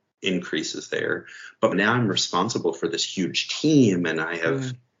increases there, but now I'm responsible for this huge team, and I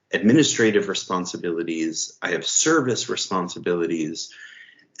have administrative responsibilities. I have service responsibilities.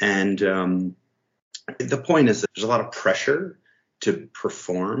 And the point is that there's a lot of pressure to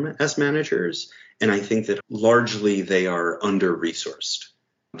perform as managers. And I think that largely they are under-resourced.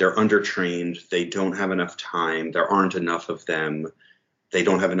 They're under-trained. They don't have enough time. There aren't enough of them. They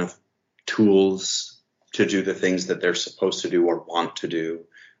don't have enough tools to do the things that they're supposed to do or want to do.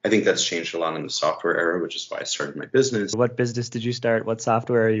 I think that's changed a lot in the software era, which is why I started my business. What business did you start? What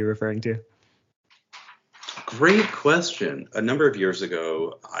software are you referring to? Great question. A number of years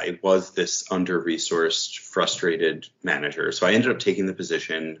ago, I was this under-resourced, frustrated manager. So I ended up taking the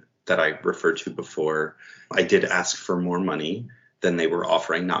position that I referred to before. I did ask for more money than they were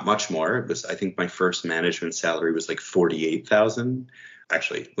offering, not much more. It was, I think my first management salary was like $48,000.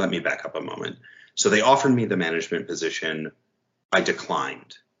 Actually, let me back up a moment. So they offered me the management position. I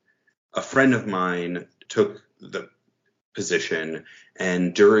declined. A friend of mine took the position,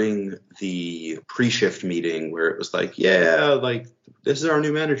 and during the pre-shift meeting where it was like, yeah, like this is our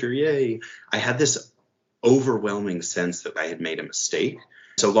new manager, yay, I had this overwhelming sense that I had made a mistake.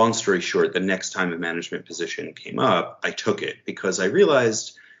 So long story short, the next time a management position came up, I took it because I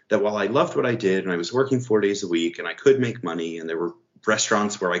realized that while I loved what I did and I was working 4 days a week and I could make money and there were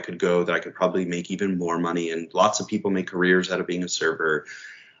restaurants where I could go that I could probably make even more money, and lots of people make careers out of being a server,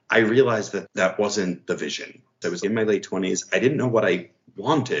 I realized that that wasn't the vision. I was in my late 20s. I didn't know what I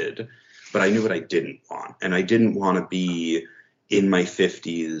wanted, but I knew what I didn't want. And I didn't want to be in my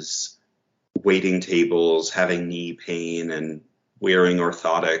 50s waiting tables, having knee pain and wearing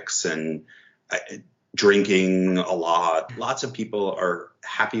orthotics and drinking a lot. Lots of people are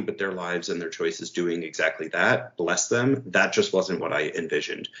happy with their lives and their choices doing exactly that. Bless them. That just wasn't what I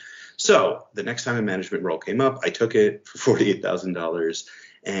envisioned. So the next time a management role came up, I took it for $48,000.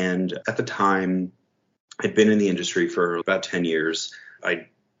 And at the time, I'd been in the industry for about 10 years. I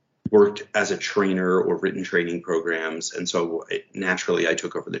worked as a trainer or written training programs. And so naturally, I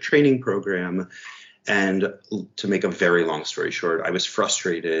took over the training program. And to make a very long story short, I was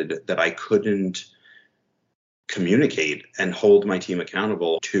frustrated that I couldn't communicate and hold my team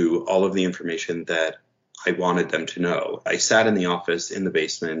accountable to all of the information that I wanted them to know. I sat in the office in the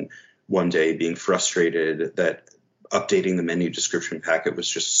basement one day being frustrated that updating the menu description packet was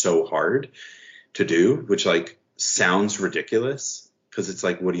just so hard to do, which like sounds ridiculous because it's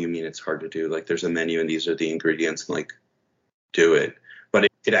like, what do you mean it's hard to do? Like there's a menu and these are the ingredients and like do it. But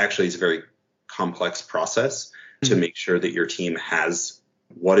it actually is a very complex process to make sure that your team has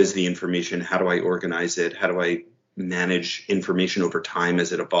what is the information, how do I organize it, how do I manage information over time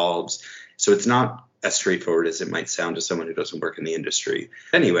as it evolves. So it's not as straightforward as it might sound to someone who doesn't work in the industry.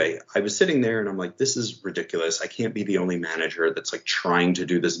 Anyway, I was sitting there and I'm like, this is ridiculous. I can't be the only manager that's like trying to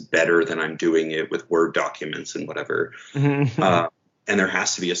do this better than I'm doing it with Word documents and whatever. And there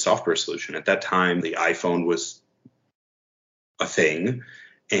has to be a software solution. At that time, the iPhone was a thing.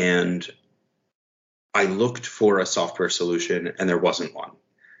 And I looked for a software solution and there wasn't one.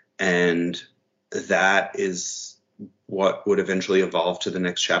 And that is what would eventually evolve to the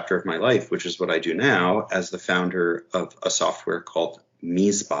next chapter of my life, which is what I do now as the founder of a software called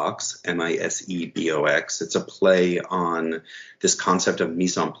Misebox, Misebox. It's a play on this concept of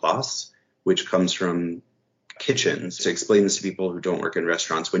mise en place, which comes from kitchens. To explain this to people who don't work in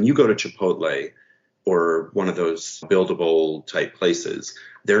restaurants, when you go to Chipotle or one of those buildable type places,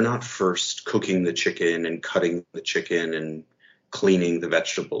 they're not first cooking the chicken and cutting the chicken and cleaning the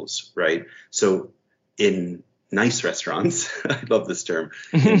vegetables, right? So in nice restaurants, I love this term,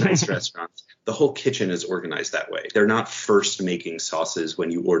 in nice restaurants, the whole kitchen is organized that way. They're not first making sauces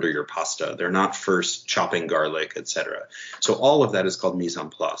when you order your pasta. They're not first chopping garlic, etc. So all of that is called mise en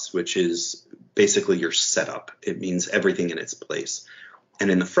place, which is basically your setup. It means everything in its place.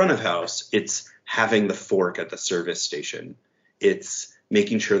 And in the front of house, it's having the fork at the service station. It's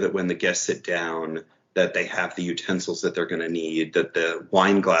making sure that when the guests sit down, that they have the utensils that they're going to need, that the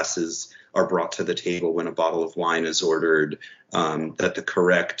wine glasses are brought to the table when a bottle of wine is ordered, that the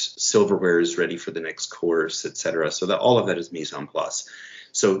correct silverware is ready for the next course, etc. So that all of that is mise en place.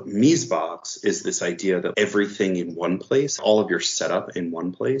 So Misebox is this idea that everything in one place, all of your setup in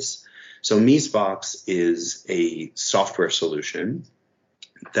one place. So Misebox is a software solution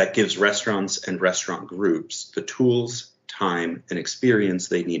that gives restaurants and restaurant groups the tools, time, and experience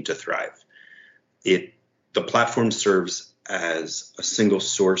they need to thrive. The platform serves as a single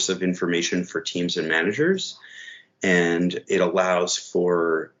source of information for teams and managers, and it allows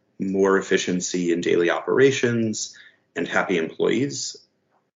for more efficiency in daily operations and happy employees.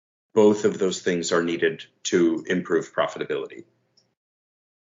 Both of those things are needed to improve profitability.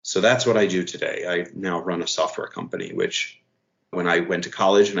 So that's what I do today. I now run a software company, which when I went to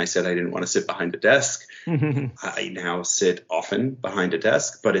college and I said I didn't want to sit behind a desk, I now sit often behind a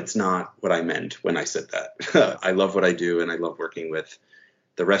desk, but it's not what I meant when I said that. I love what I do and I love working with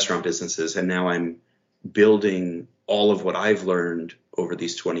the restaurant businesses. And now I'm building all of what I've learned over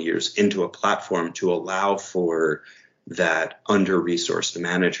these 20 years into a platform to allow for that under-resourced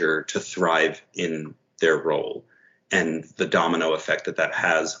manager to thrive in their role and the domino effect that that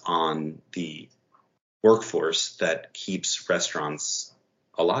has on the workforce that keeps restaurants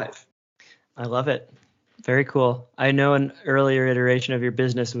alive. I love it. Very cool. I know an earlier iteration of your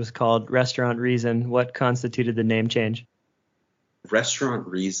business was called Restaurant Reason. What constituted the name change? Restaurant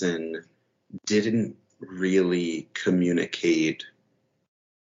Reason didn't really communicate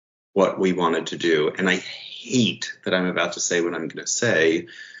what we wanted to do. And I hate that I'm about to say what I'm going to say,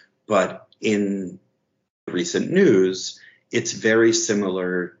 but in recent news, it's very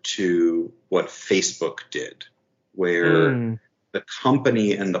similar to what Facebook did, where the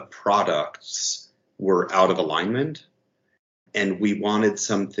company and the products were out of alignment. And we wanted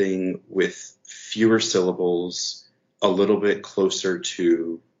something with fewer syllables, a little bit closer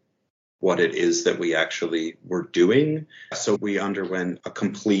to what it is that we actually were doing. So we underwent a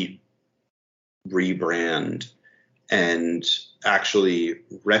complete rebrand, and actually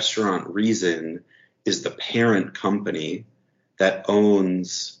Restaurant Reason is the parent company that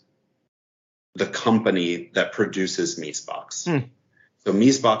owns the company that produces Meesbox. So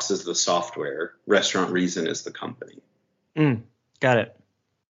Meesbox is the software, Restaurant Reason is the company. Got it.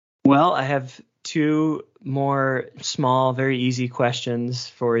 Well, I have two more small, very easy questions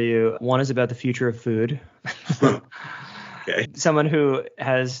for you. One is about the future of food. Okay. Someone who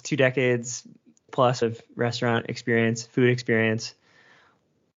has 2 decades plus of restaurant experience, food experience.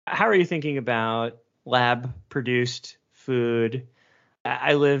 How are you thinking about lab-produced food?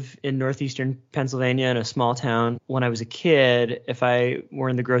 I live in northeastern Pennsylvania in a small town. When I was a kid, if I were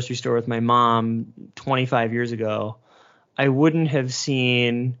in the grocery store with my mom 25 years ago, I wouldn't have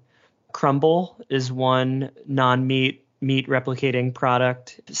seen Crumble is one non-meat meat replicating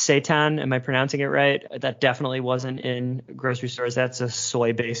product. Seitan, am I pronouncing it right? That definitely wasn't in grocery stores. That's a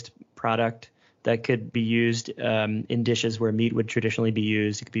soy-based product that could be used in dishes where meat would traditionally be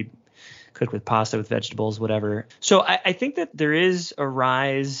used. It could be cooked with pasta, with vegetables, whatever. So I think that there is a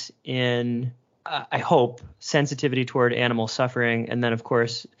rise in, I hope, sensitivity toward animal suffering. And then, of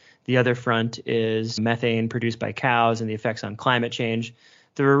course, the other front is methane produced by cows and the effects on climate change.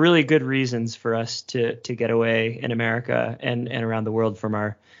 There are really good reasons for us to get away in America and around the world from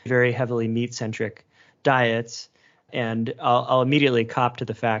our very heavily meat-centric diets. And I'll immediately cop to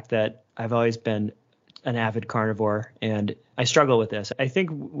the fact that I've always been an avid carnivore, and I struggle with this. I think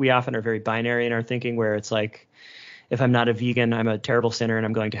we often are very binary in our thinking, where it's like, if I'm not a vegan, I'm a terrible sinner and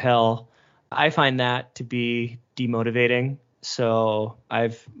I'm going to hell. I find that to be demotivating. So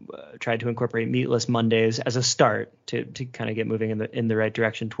I've tried to incorporate meatless Mondays as a start to kind of get moving in the right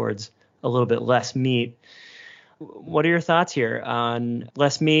direction towards a little bit less meat. What are your thoughts here on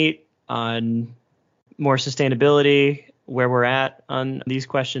less meat, on more sustainability, where we're at on these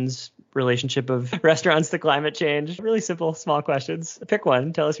questions, relationship of restaurants to climate change? Really simple, small questions. Pick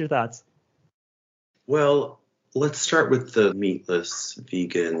one. Tell us your thoughts. Well, let's start with the meatless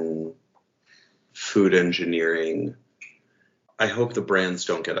vegan food engineering. I hope the brands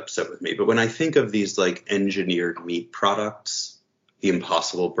don't get upset with me, but when I think of these like engineered meat products, the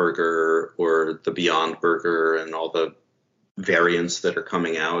Impossible Burger or the Beyond Burger and all the variants that are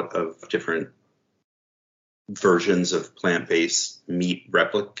coming out of different versions of plant-based meat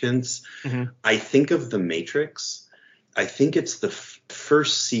replicants, I think of The Matrix. I think it's the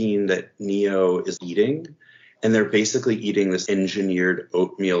first scene that Neo is eating, and they're basically eating this engineered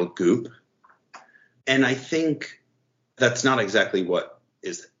oatmeal goop. And I think that's not exactly what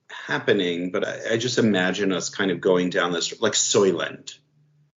is happening, but I just imagine us kind of going down this, like Soylent.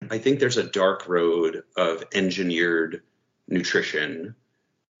 I think there's a dark road of engineered nutrition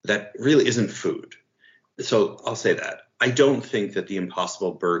that really isn't food. So I'll say that. I don't think that the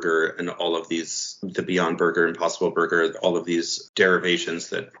Impossible Burger and all of these, the Beyond Burger, Impossible Burger, all of these derivations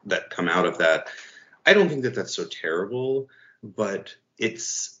that come out of that, I don't think that that's so terrible, but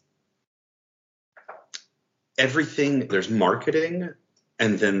it's everything. There's marketing,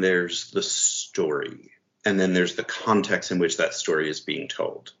 and then there's the story, and then there's the context in which that story is being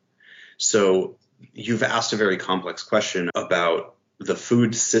told. So you've asked a very complex question about the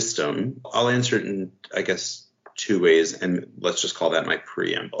food system. I'll answer it in, I guess, 2 ways, and let's just call that my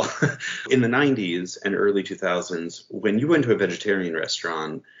preamble. In the 90s and early 2000s, when you went to a vegetarian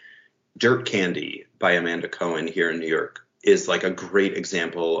restaurant, Dirt Candy by Amanda Cohen here in New York is like a great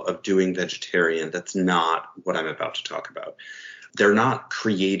example of doing vegetarian. That's not what I'm about to talk about. They're not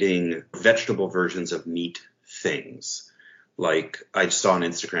creating vegetable versions of meat things. Like I saw on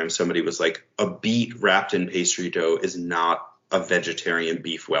Instagram, somebody was like, a beet wrapped in pastry dough is not a vegetarian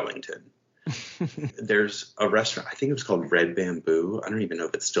beef Wellington. There's a restaurant, I think it was called Red Bamboo. I don't even know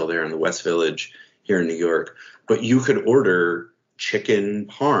if it's still there in the West Village here in New York, but you could order chicken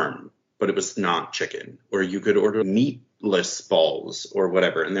parm but it was not chicken. Or you could order meatless balls or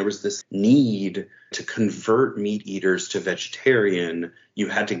whatever. And there was this need to convert meat eaters to vegetarian. You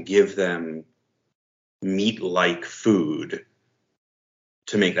had to give them meat-like food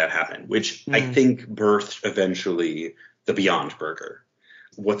to make that happen, which I think birthed eventually the Beyond Burger.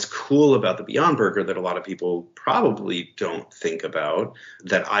 What's cool about the Beyond Burger that a lot of people probably don't think about,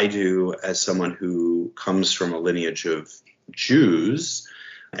 that I do as someone who comes from a lineage of Jews,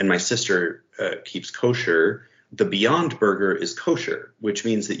 and my sister keeps kosher, the Beyond Burger is kosher, which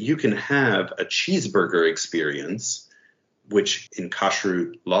means that you can have a cheeseburger experience, which in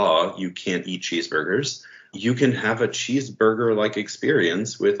kashrut law, you can't eat cheeseburgers. You can have a cheeseburger-like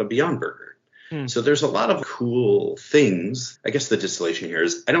experience with a Beyond Burger. So there's a lot of cool things. I guess the distillation here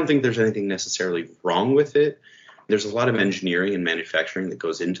is I don't think there's anything necessarily wrong with it. There's a lot of engineering and manufacturing that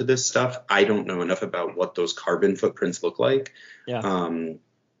goes into this stuff. I don't know enough about what those carbon footprints look like.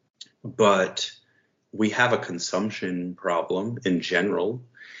 But we have a consumption problem in general.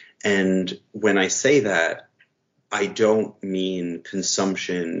 And when I say that, I don't mean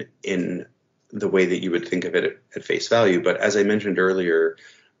consumption in the way that you would think of it at face value. But as I mentioned earlier,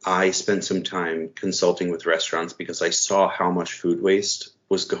 I spent some time consulting with restaurants because I saw how much food waste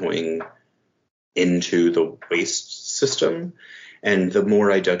was going into the waste system. And the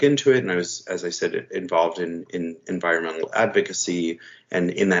more I dug into it, and I was, as I said, involved in environmental advocacy and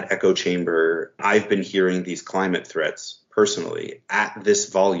in that echo chamber, I've been hearing these climate threats personally at this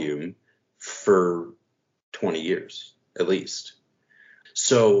volume for 20 years, at least.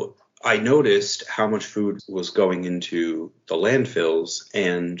 So I noticed how much food was going into the landfills,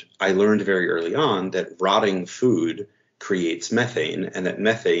 and I learned very early on that rotting food creates methane, and that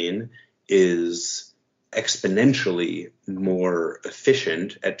methane is exponentially more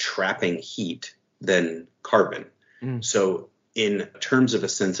efficient at trapping heat than carbon. So in terms of a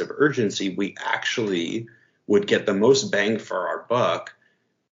sense of urgency, we actually would get the most bang for our buck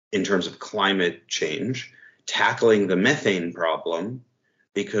in terms of climate change, tackling the methane problem,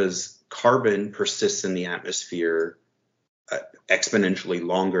 because carbon persists in the atmosphere exponentially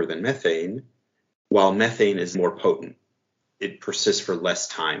longer than methane, while methane is more potent. It persists for less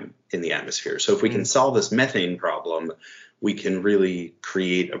time in the atmosphere. So if we can solve this methane problem, we can really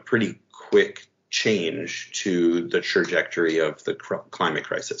create a pretty quick change to the trajectory of the climate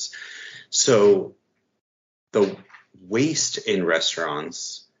crisis. So the waste in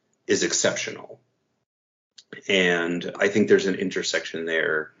restaurants is exceptional. And I think there's an intersection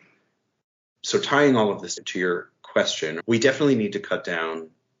there. So tying all of this to your question, we definitely need to cut down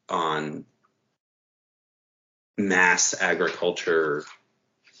on mass agriculture,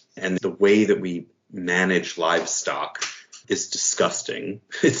 and the way that we manage livestock is disgusting.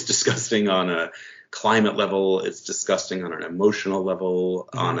 It's disgusting on a climate level. It's disgusting on an emotional level,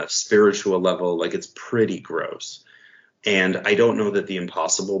 on a spiritual level. Like, it's pretty gross. And I don't know that the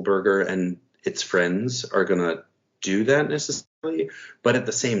Impossible Burger and its friends are going to do that necessarily. But at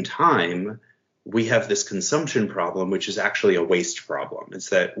the same time, we have this consumption problem, which is actually a waste problem. It's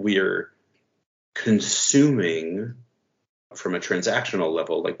that we're consuming from a transactional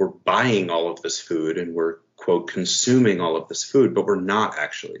level, like we're buying all of this food and we're, quote, consuming all of this food, but we're not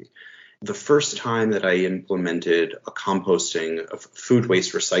actually. The first time that I implemented a composting of food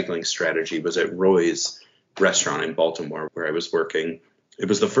waste recycling strategy was at Roy's restaurant in Baltimore, where I was working. It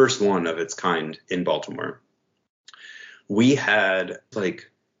was the first one of its kind in Baltimore. We had like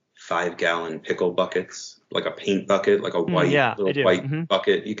 5-gallon pickle buckets, like a paint bucket, like a white white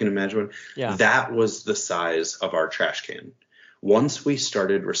bucket. You can imagine one. Yeah. That was the size of our trash can. Once we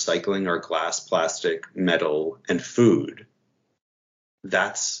started recycling our glass, plastic, metal, and food,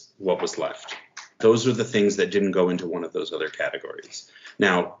 that's what was left. Those are the things that didn't go into one of those other categories.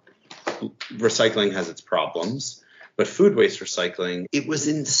 Now, recycling has its problems, but food waste recycling, it was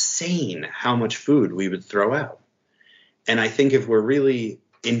insane how much food we would throw out. And I think if we're really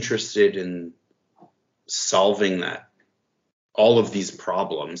interested in solving all of these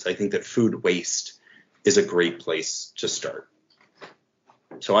problems, I think that food waste is a great place to start.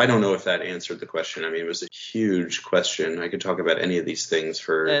 So I don't know if that answered the question. I mean, it was a huge question. I could talk about any of these things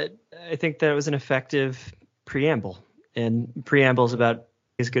for... I think that was an effective preamble, and preamble's about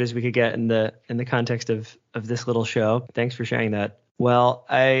as good as we could get in the context of this little show. Thanks for sharing that. Well,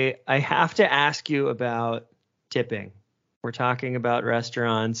 I have to ask you about tipping. We're talking about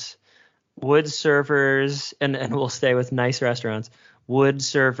restaurants. Would servers, and we'll stay with nice restaurants, would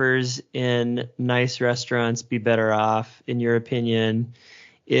servers in nice restaurants be better off, in your opinion,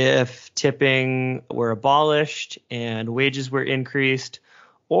 if tipping were abolished and wages were increased,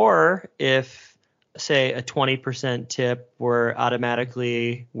 or if say a 20% tip were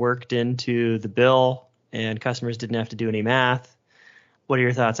automatically worked into the bill and customers didn't have to do any math. What are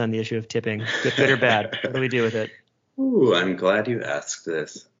your thoughts on the issue of tipping? Good or bad? What do we do with it? Ooh, I'm glad you asked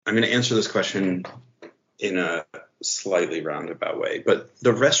this. I'm going to answer this question in a slightly roundabout way, but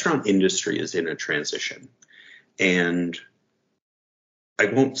the restaurant industry is in a transition. And I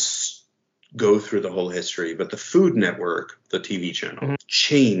won't go through the whole history, but the Food Network, the TV channel,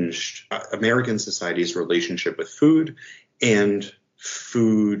 changed American society's relationship with food and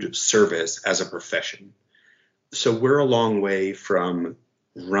food service as a profession. So we're a long way from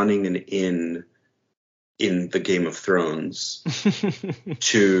running an inn in the Game of Thrones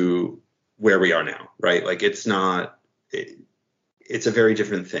to where we are now, right? Like it's a very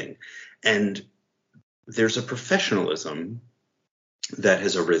different thing. And there's a professionalism that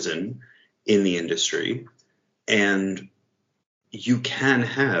has arisen in the industry, and you can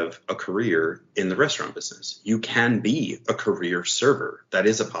have a career in the restaurant business. You can be a career server. That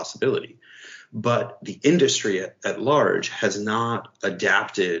is a possibility. But the industry at large has not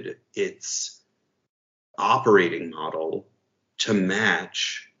adapted its operating model to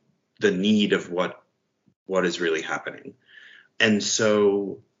match the need of what is really happening. And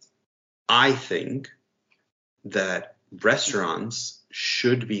so I think that restaurants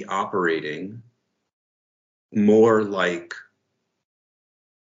should be operating more like,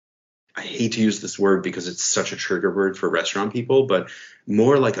 I hate to use this word because it's such a trigger word for restaurant people, but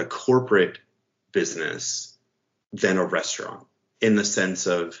more like a corporate business than a restaurant, in the sense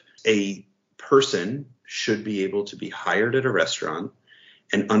of a person should be able to be hired at a restaurant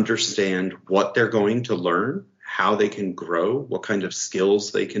and understand what they're going to learn, how they can grow, what kind of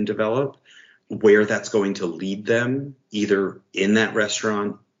skills they can develop, where that's going to lead them, either in that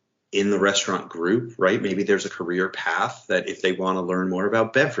restaurant, in the restaurant group, right? Maybe there's a career path that if they want to learn more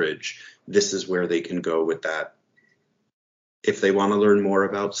about beverage, this is where they can go with that. If they want to learn more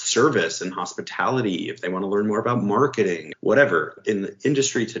about service and hospitality, if they want to learn more about marketing, whatever. In the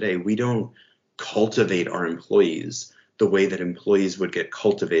industry today, we don't cultivate our employees the way that employees would get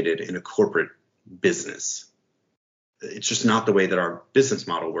cultivated in a corporate business. It's just not the way that our business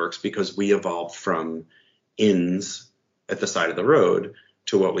model works, because we evolved from inns at the side of the road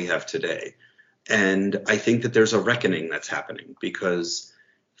to what we have today. And I think that there's a reckoning that's happening, because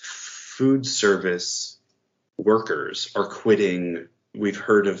food service workers are quitting. We've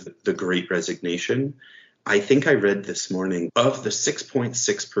heard of the Great Resignation. I think I read this morning, of the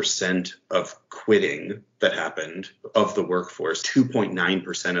 6.6% of quitting that happened of the workforce,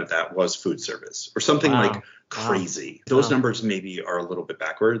 2.9% of that was food service, or something like crazy. Those numbers maybe are a little bit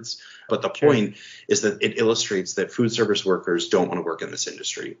backwards, but the point is that it illustrates that food service workers don't want to work in this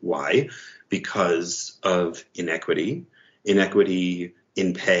industry. Why? Because of inequity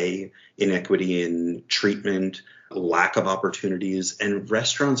in pay, inequity in treatment, lack of opportunities, and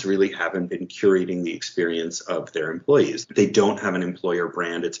restaurants really haven't been curating the experience of their employees. They don't have an employer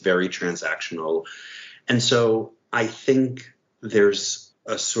brand. It's very transactional. And so I think there's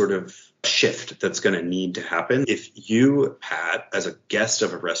a sort of shift that's going to need to happen. If you, Pat, as a guest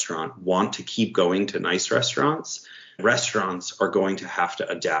of a restaurant, want to keep going to nice restaurants are going to have to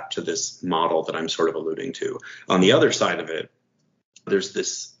adapt to this model that I'm sort of alluding to. On the other side of it, there's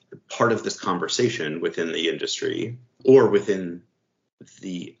this part of this conversation within the industry, or within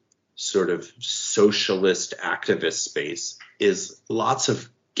the sort of socialist activist space, is lots of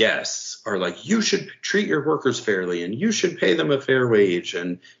guests are like, you should treat your workers fairly and you should pay them a fair wage,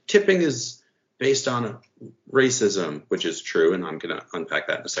 and tipping is based on racism, which is true, and I'm going to unpack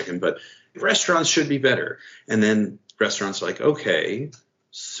that in a second, but restaurants should be better. And then restaurants are like, okay,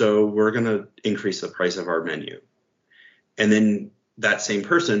 so we're going to increase the price of our menu. And then that same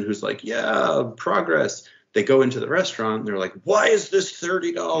person who's like, yeah, progress, they go into the restaurant and they're like, why is this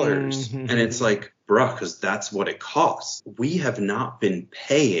 $30? Mm-hmm. And it's like, bruh, because that's what it costs. We have not been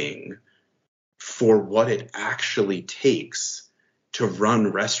paying for what it actually takes to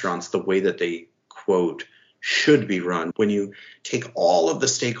run restaurants the way that they, quote, should be run. When you take all of the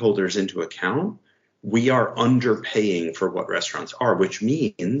stakeholders into account, we are underpaying for what restaurants are, which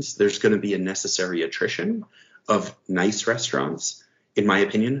means there's going to be a necessary attrition of nice restaurants. In my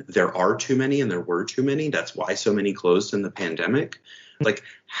opinion, there are too many, and there were too many. That's why so many closed in the pandemic. Like,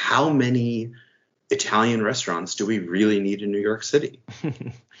 how many Italian restaurants do we really need in New York City?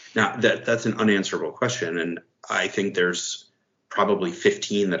 Now, that's an unanswerable question. And I think there's probably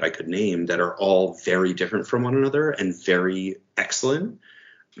 15 that I could name that are all very different from one another and very excellent.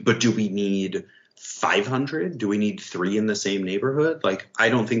 But do we need 500? Do we need 3 in the same neighborhood? Like, I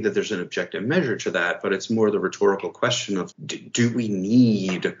don't think that there's an objective measure to that, but it's more the rhetorical question of, do we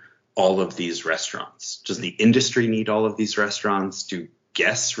need all of these restaurants? Does the industry need all of these restaurants? Do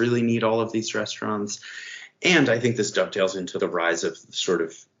guests really need all of these restaurants? And I think this dovetails into the rise of sort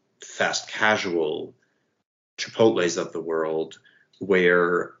of fast casual Chipotles of the world,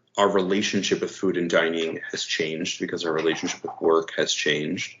 where our relationship with food and dining has changed because our relationship with work has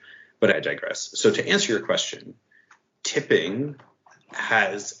changed. But I digress. So to answer your question, tipping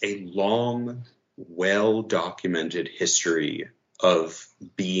has a long, well-documented history of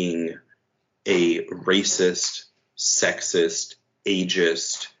being a racist, sexist,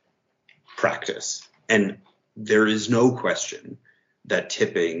 ageist practice. And there is no question that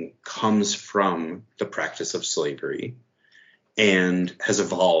tipping comes from the practice of slavery and has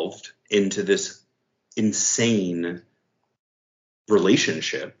evolved into this insane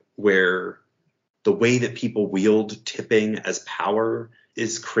relationship where the way that people wield tipping as power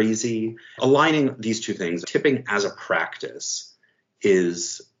is crazy. Aligning these two things, tipping as a practice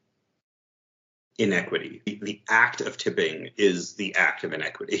is inequity. The act of tipping is the act of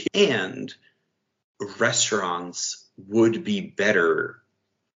inequity. And restaurants would be better,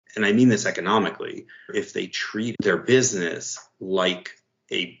 and I mean this economically, if they treat their business like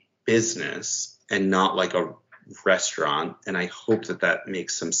a business and not like a restaurant. And I hope that that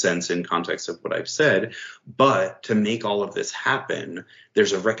makes some sense in context of what I've said. But to make all of this happen,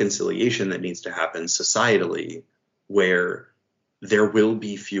 there's a reconciliation that needs to happen societally where there will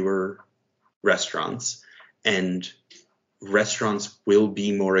be fewer restaurants and restaurants will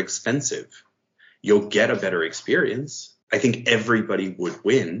be more expensive. You'll get a better experience. I think everybody would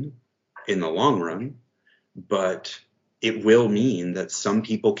win in the long run, but it will mean that some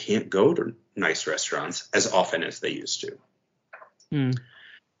people can't go to nice restaurants as often as they used to.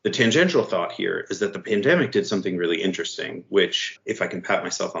 The tangential thought here is that the pandemic did something really interesting, which, if I can pat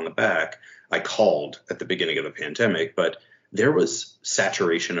myself on the back, I called at the beginning of the pandemic, but there was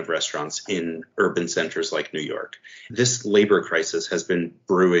saturation of restaurants in urban centers like New York. This labor crisis has been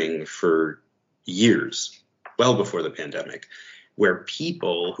brewing for years, well before the pandemic, where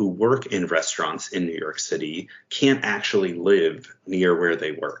people who work in restaurants in New York City can't actually live near where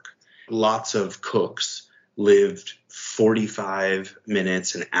they work. Lots of cooks lived 45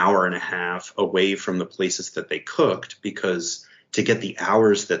 minutes, an hour and a half away from the places that they cooked because to get the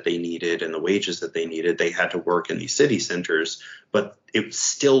hours that they needed and the wages that they needed, they had to work in these city centers, but it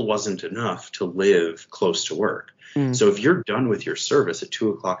still wasn't enough to live close to work. So if you're done with your service at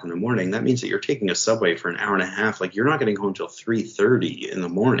 2:00 in the morning, that means that you're taking a subway for an hour and a half. Like, you're not getting home till 3:30 in the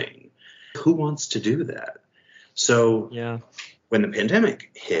morning. Who wants to do that? So when the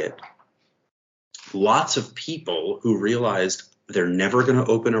pandemic hit, lots of people who realized they're never going to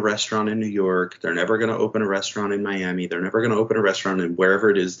open a restaurant in New York, they're never going to open a restaurant in Miami, they're never going to open a restaurant in wherever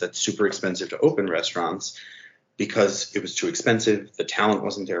it is that's super expensive to open restaurants because it was too expensive, the talent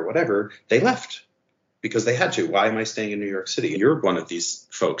wasn't there, whatever, they left. Because they had to. Why am I staying in New York City? You're one of these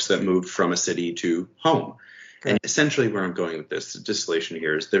folks that moved from a city to home. And essentially where I'm going with this distillation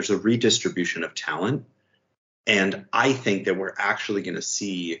here is there's a redistribution of talent. And I think that we're actually going to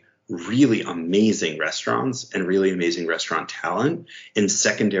see really amazing restaurants and really amazing restaurant talent in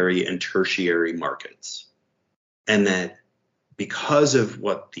secondary and tertiary markets. And that because of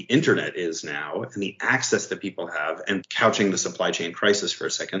what the internet is now and the access that people have, and couching the supply chain crisis for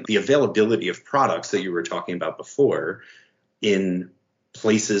a second, the availability of products that you were talking about before in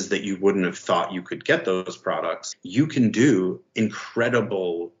places that you wouldn't have thought you could get those products, you can do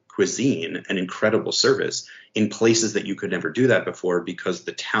incredible cuisine and incredible service in places that you could never do that before because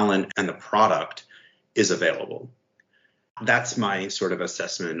the talent and the product is available. That's my sort of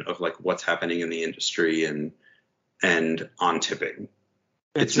assessment of like what's happening in the industry and on tipping.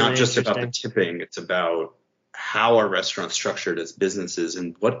 It's not just about the tipping. It's about how are restaurants structured as businesses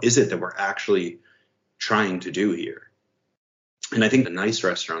and what is it that we're actually trying to do here. And I think the nice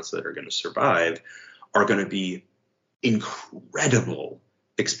restaurants that are going to survive are going to be incredible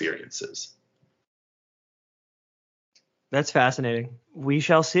experiences. That's fascinating. We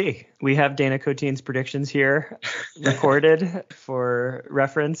shall see. We have Dana Cotine's predictions here recorded for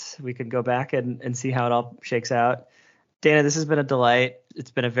reference. We could go back and see how it all shakes out. Dana, this has been a delight.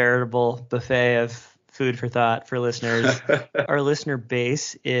 It's been a veritable buffet of food for thought for listeners. Our listener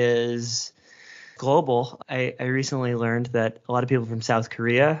base is global. I recently learned that a lot of people from South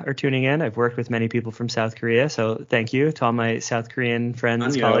Korea are tuning in. I've worked with many people from South Korea, so thank you to all my South Korean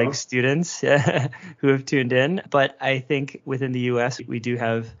friends, colleagues, students who have tuned in. But I think within the U.S., we do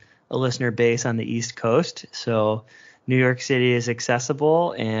have a listener base on the East Coast. So New York City is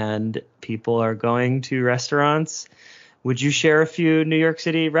accessible and people are going to restaurants. Would you share a few New York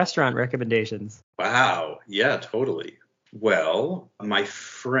City restaurant recommendations? Wow. Yeah, totally. Well, my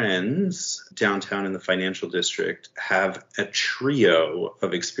friends downtown in the financial district have a trio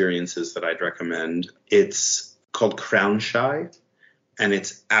of experiences that I'd recommend. It's called Crown Shy, and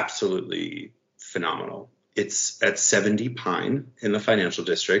it's absolutely phenomenal. It's at 70 Pine in the financial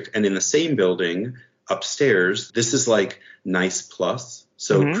district, and in the same building upstairs, this is like Nice Plus.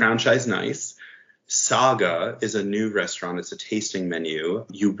 So Crown Shy's nice. Saga is a new restaurant. It's a tasting menu.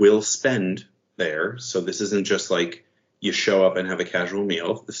 You will spend there. So this isn't just like you show up and have a casual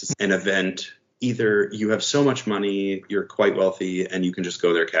meal. This is an event. Either you have so much money, you're quite wealthy, and you can just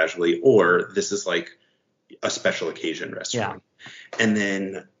go there casually, or this is like a special occasion restaurant. Yeah. And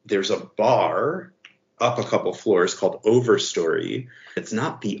then there's a bar up a couple floors called Overstory. It's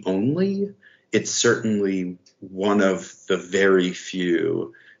not the only, it's certainly one of the very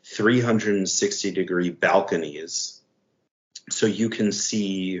few 360-degree balconies. So you can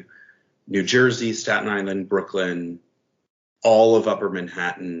see New Jersey, Staten Island, Brooklyn, all of Upper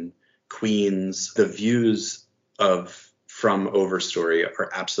Manhattan, Queens. The views from Overstory are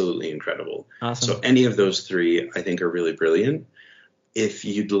absolutely incredible. Awesome. So any of those three, I think, are really brilliant. If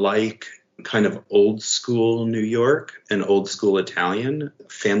you'd like kind of old school New York and old school Italian,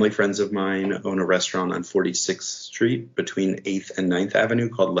 family friends of mine own a restaurant on 46th Street between 8th and 9th Avenue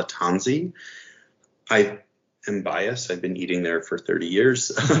called La Tanzi. I am biased. I've been eating there for 30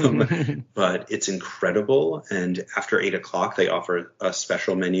 years, but it's incredible. And after 8 o'clock, they offer a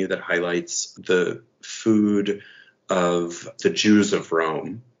special menu that highlights the food of the Jews of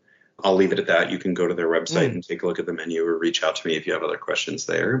Rome. I'll leave it at that. You can go to their website and take a look at the menu, or reach out to me if you have other questions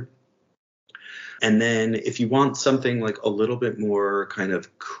there. And then if you want something like a little bit more kind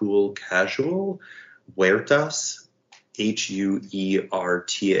of cool casual, Huertas, Huertas,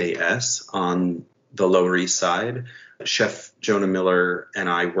 on the Lower East Side. Chef Jonah Miller and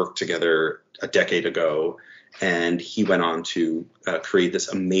I worked together a decade ago, and he went on to create this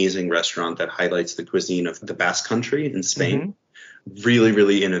amazing restaurant that highlights the cuisine of the Basque Country in Spain. Really,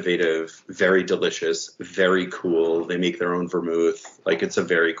 really innovative, very delicious, very cool. They make their own vermouth. Like, it's a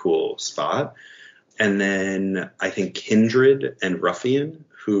very cool spot. And then I think Kindred and Ruffian,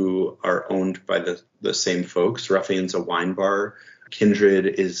 who are owned by the same folks. Ruffian's a wine bar. Kindred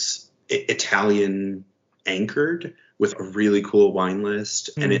is Italian anchored with a really cool wine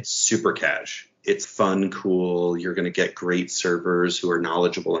list, and it's super cash. It's fun, cool. You're going to get great servers who are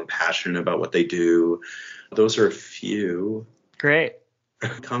knowledgeable and passionate about what they do. Those are a few. Great.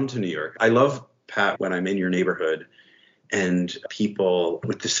 Come to New York. I love, Pat, when I'm in your neighborhood and people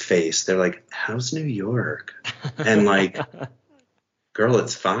with this face, they're like, how's New York? And like, girl,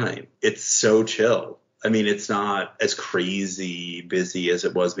 it's fine. It's so chill. I mean, it's not as crazy busy as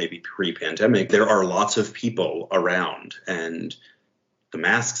it was maybe pre-pandemic. There are lots of people around, and the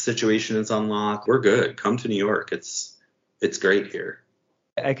mask situation is unlocked. We're good. Come to New York. It's great here.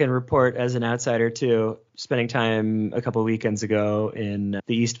 I can report as an outsider too, spending time a couple weekends ago in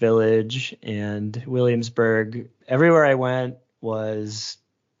the East Village and Williamsburg. Everywhere I went was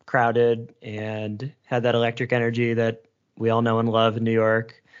crowded and had that electric energy that we all know and love in New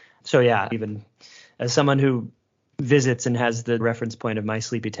York. So yeah, even as someone who visits and has the reference point of my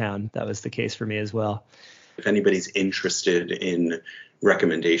sleepy town, that was the case for me as well. If anybody's interested in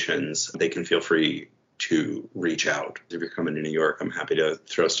recommendations, they can feel free to reach out. If you're coming to New York, I'm happy to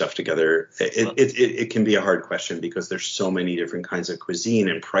throw stuff together. It can be a hard question because there's so many different kinds of cuisine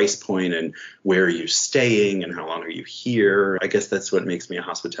and price point, and where are you staying and how long are you here. I guess that's what makes me a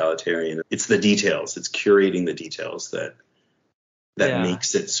hospitalitarian. It's the details. It's curating the details that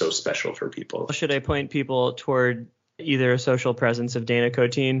makes it so special for people. Should I point people toward either a social presence of Dana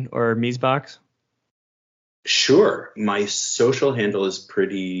Cotein or Miesbach's? Sure. My social handle is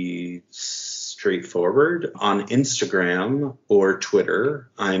pretty straightforward. On Instagram or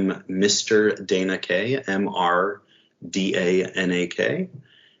Twitter, I'm Mr. Dana K, MrDanak.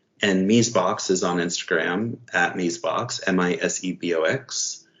 And Miesbach's is on Instagram at Miesbach's,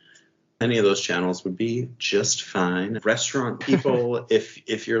 Miesebox. Any of those channels would be just fine. Restaurant people,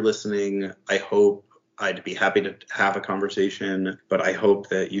 if you're listening, I hope I'd be happy to have a conversation, but I hope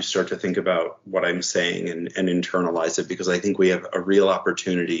that you start to think about what I'm saying and internalize it, because I think we have a real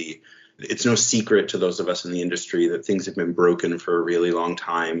opportunity. It's no secret to those of us in the industry that things have been broken for a really long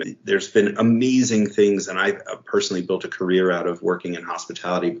time. There's been amazing things, and I've personally built a career out of working in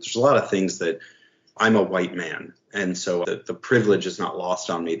hospitality, but there's a lot of things that I'm a white man, and so the privilege is not lost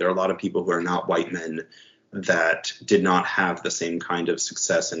on me. There are a lot of people who are not white men that did not have the same kind of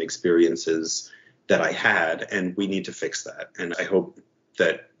success and experiences that I had, and we need to fix that. And I hope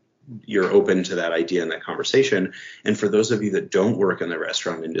that you're open to that idea and that conversation. And for those of you that don't work in the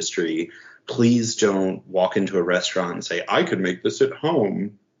restaurant industry, Please don't walk into a restaurant and say, I could make this at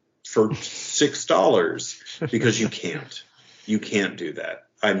home for $6, because you can't. You can't do that.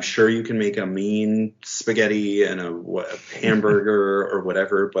 I'm sure you can make a mean spaghetti and a hamburger or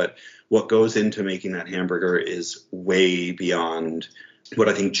whatever, but what goes into making that hamburger is way beyond what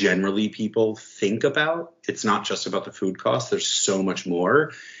I think generally people think about. It's not just about the food cost. There's so much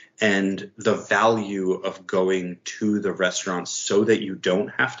more. And the value of going to the restaurant so that you don't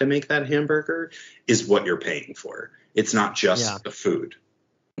have to make that hamburger is what you're paying for. It's not just the food.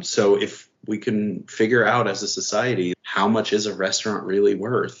 So if we can figure out as a society, how much is a restaurant really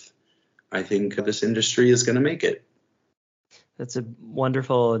worth, I think this industry is going to make it. That's a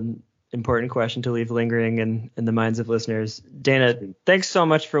wonderful and important question to leave lingering in the minds of listeners. Dana, thanks so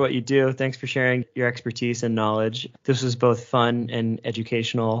much for what you do. Thanks for sharing your expertise and knowledge. This was both fun and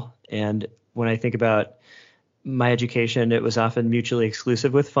educational. And when I think about my education, it was often mutually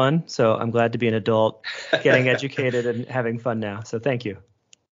exclusive with fun. So I'm glad to be an adult, getting educated and having fun now. So thank you.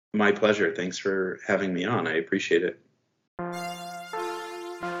 My pleasure. Thanks for having me on. I appreciate it.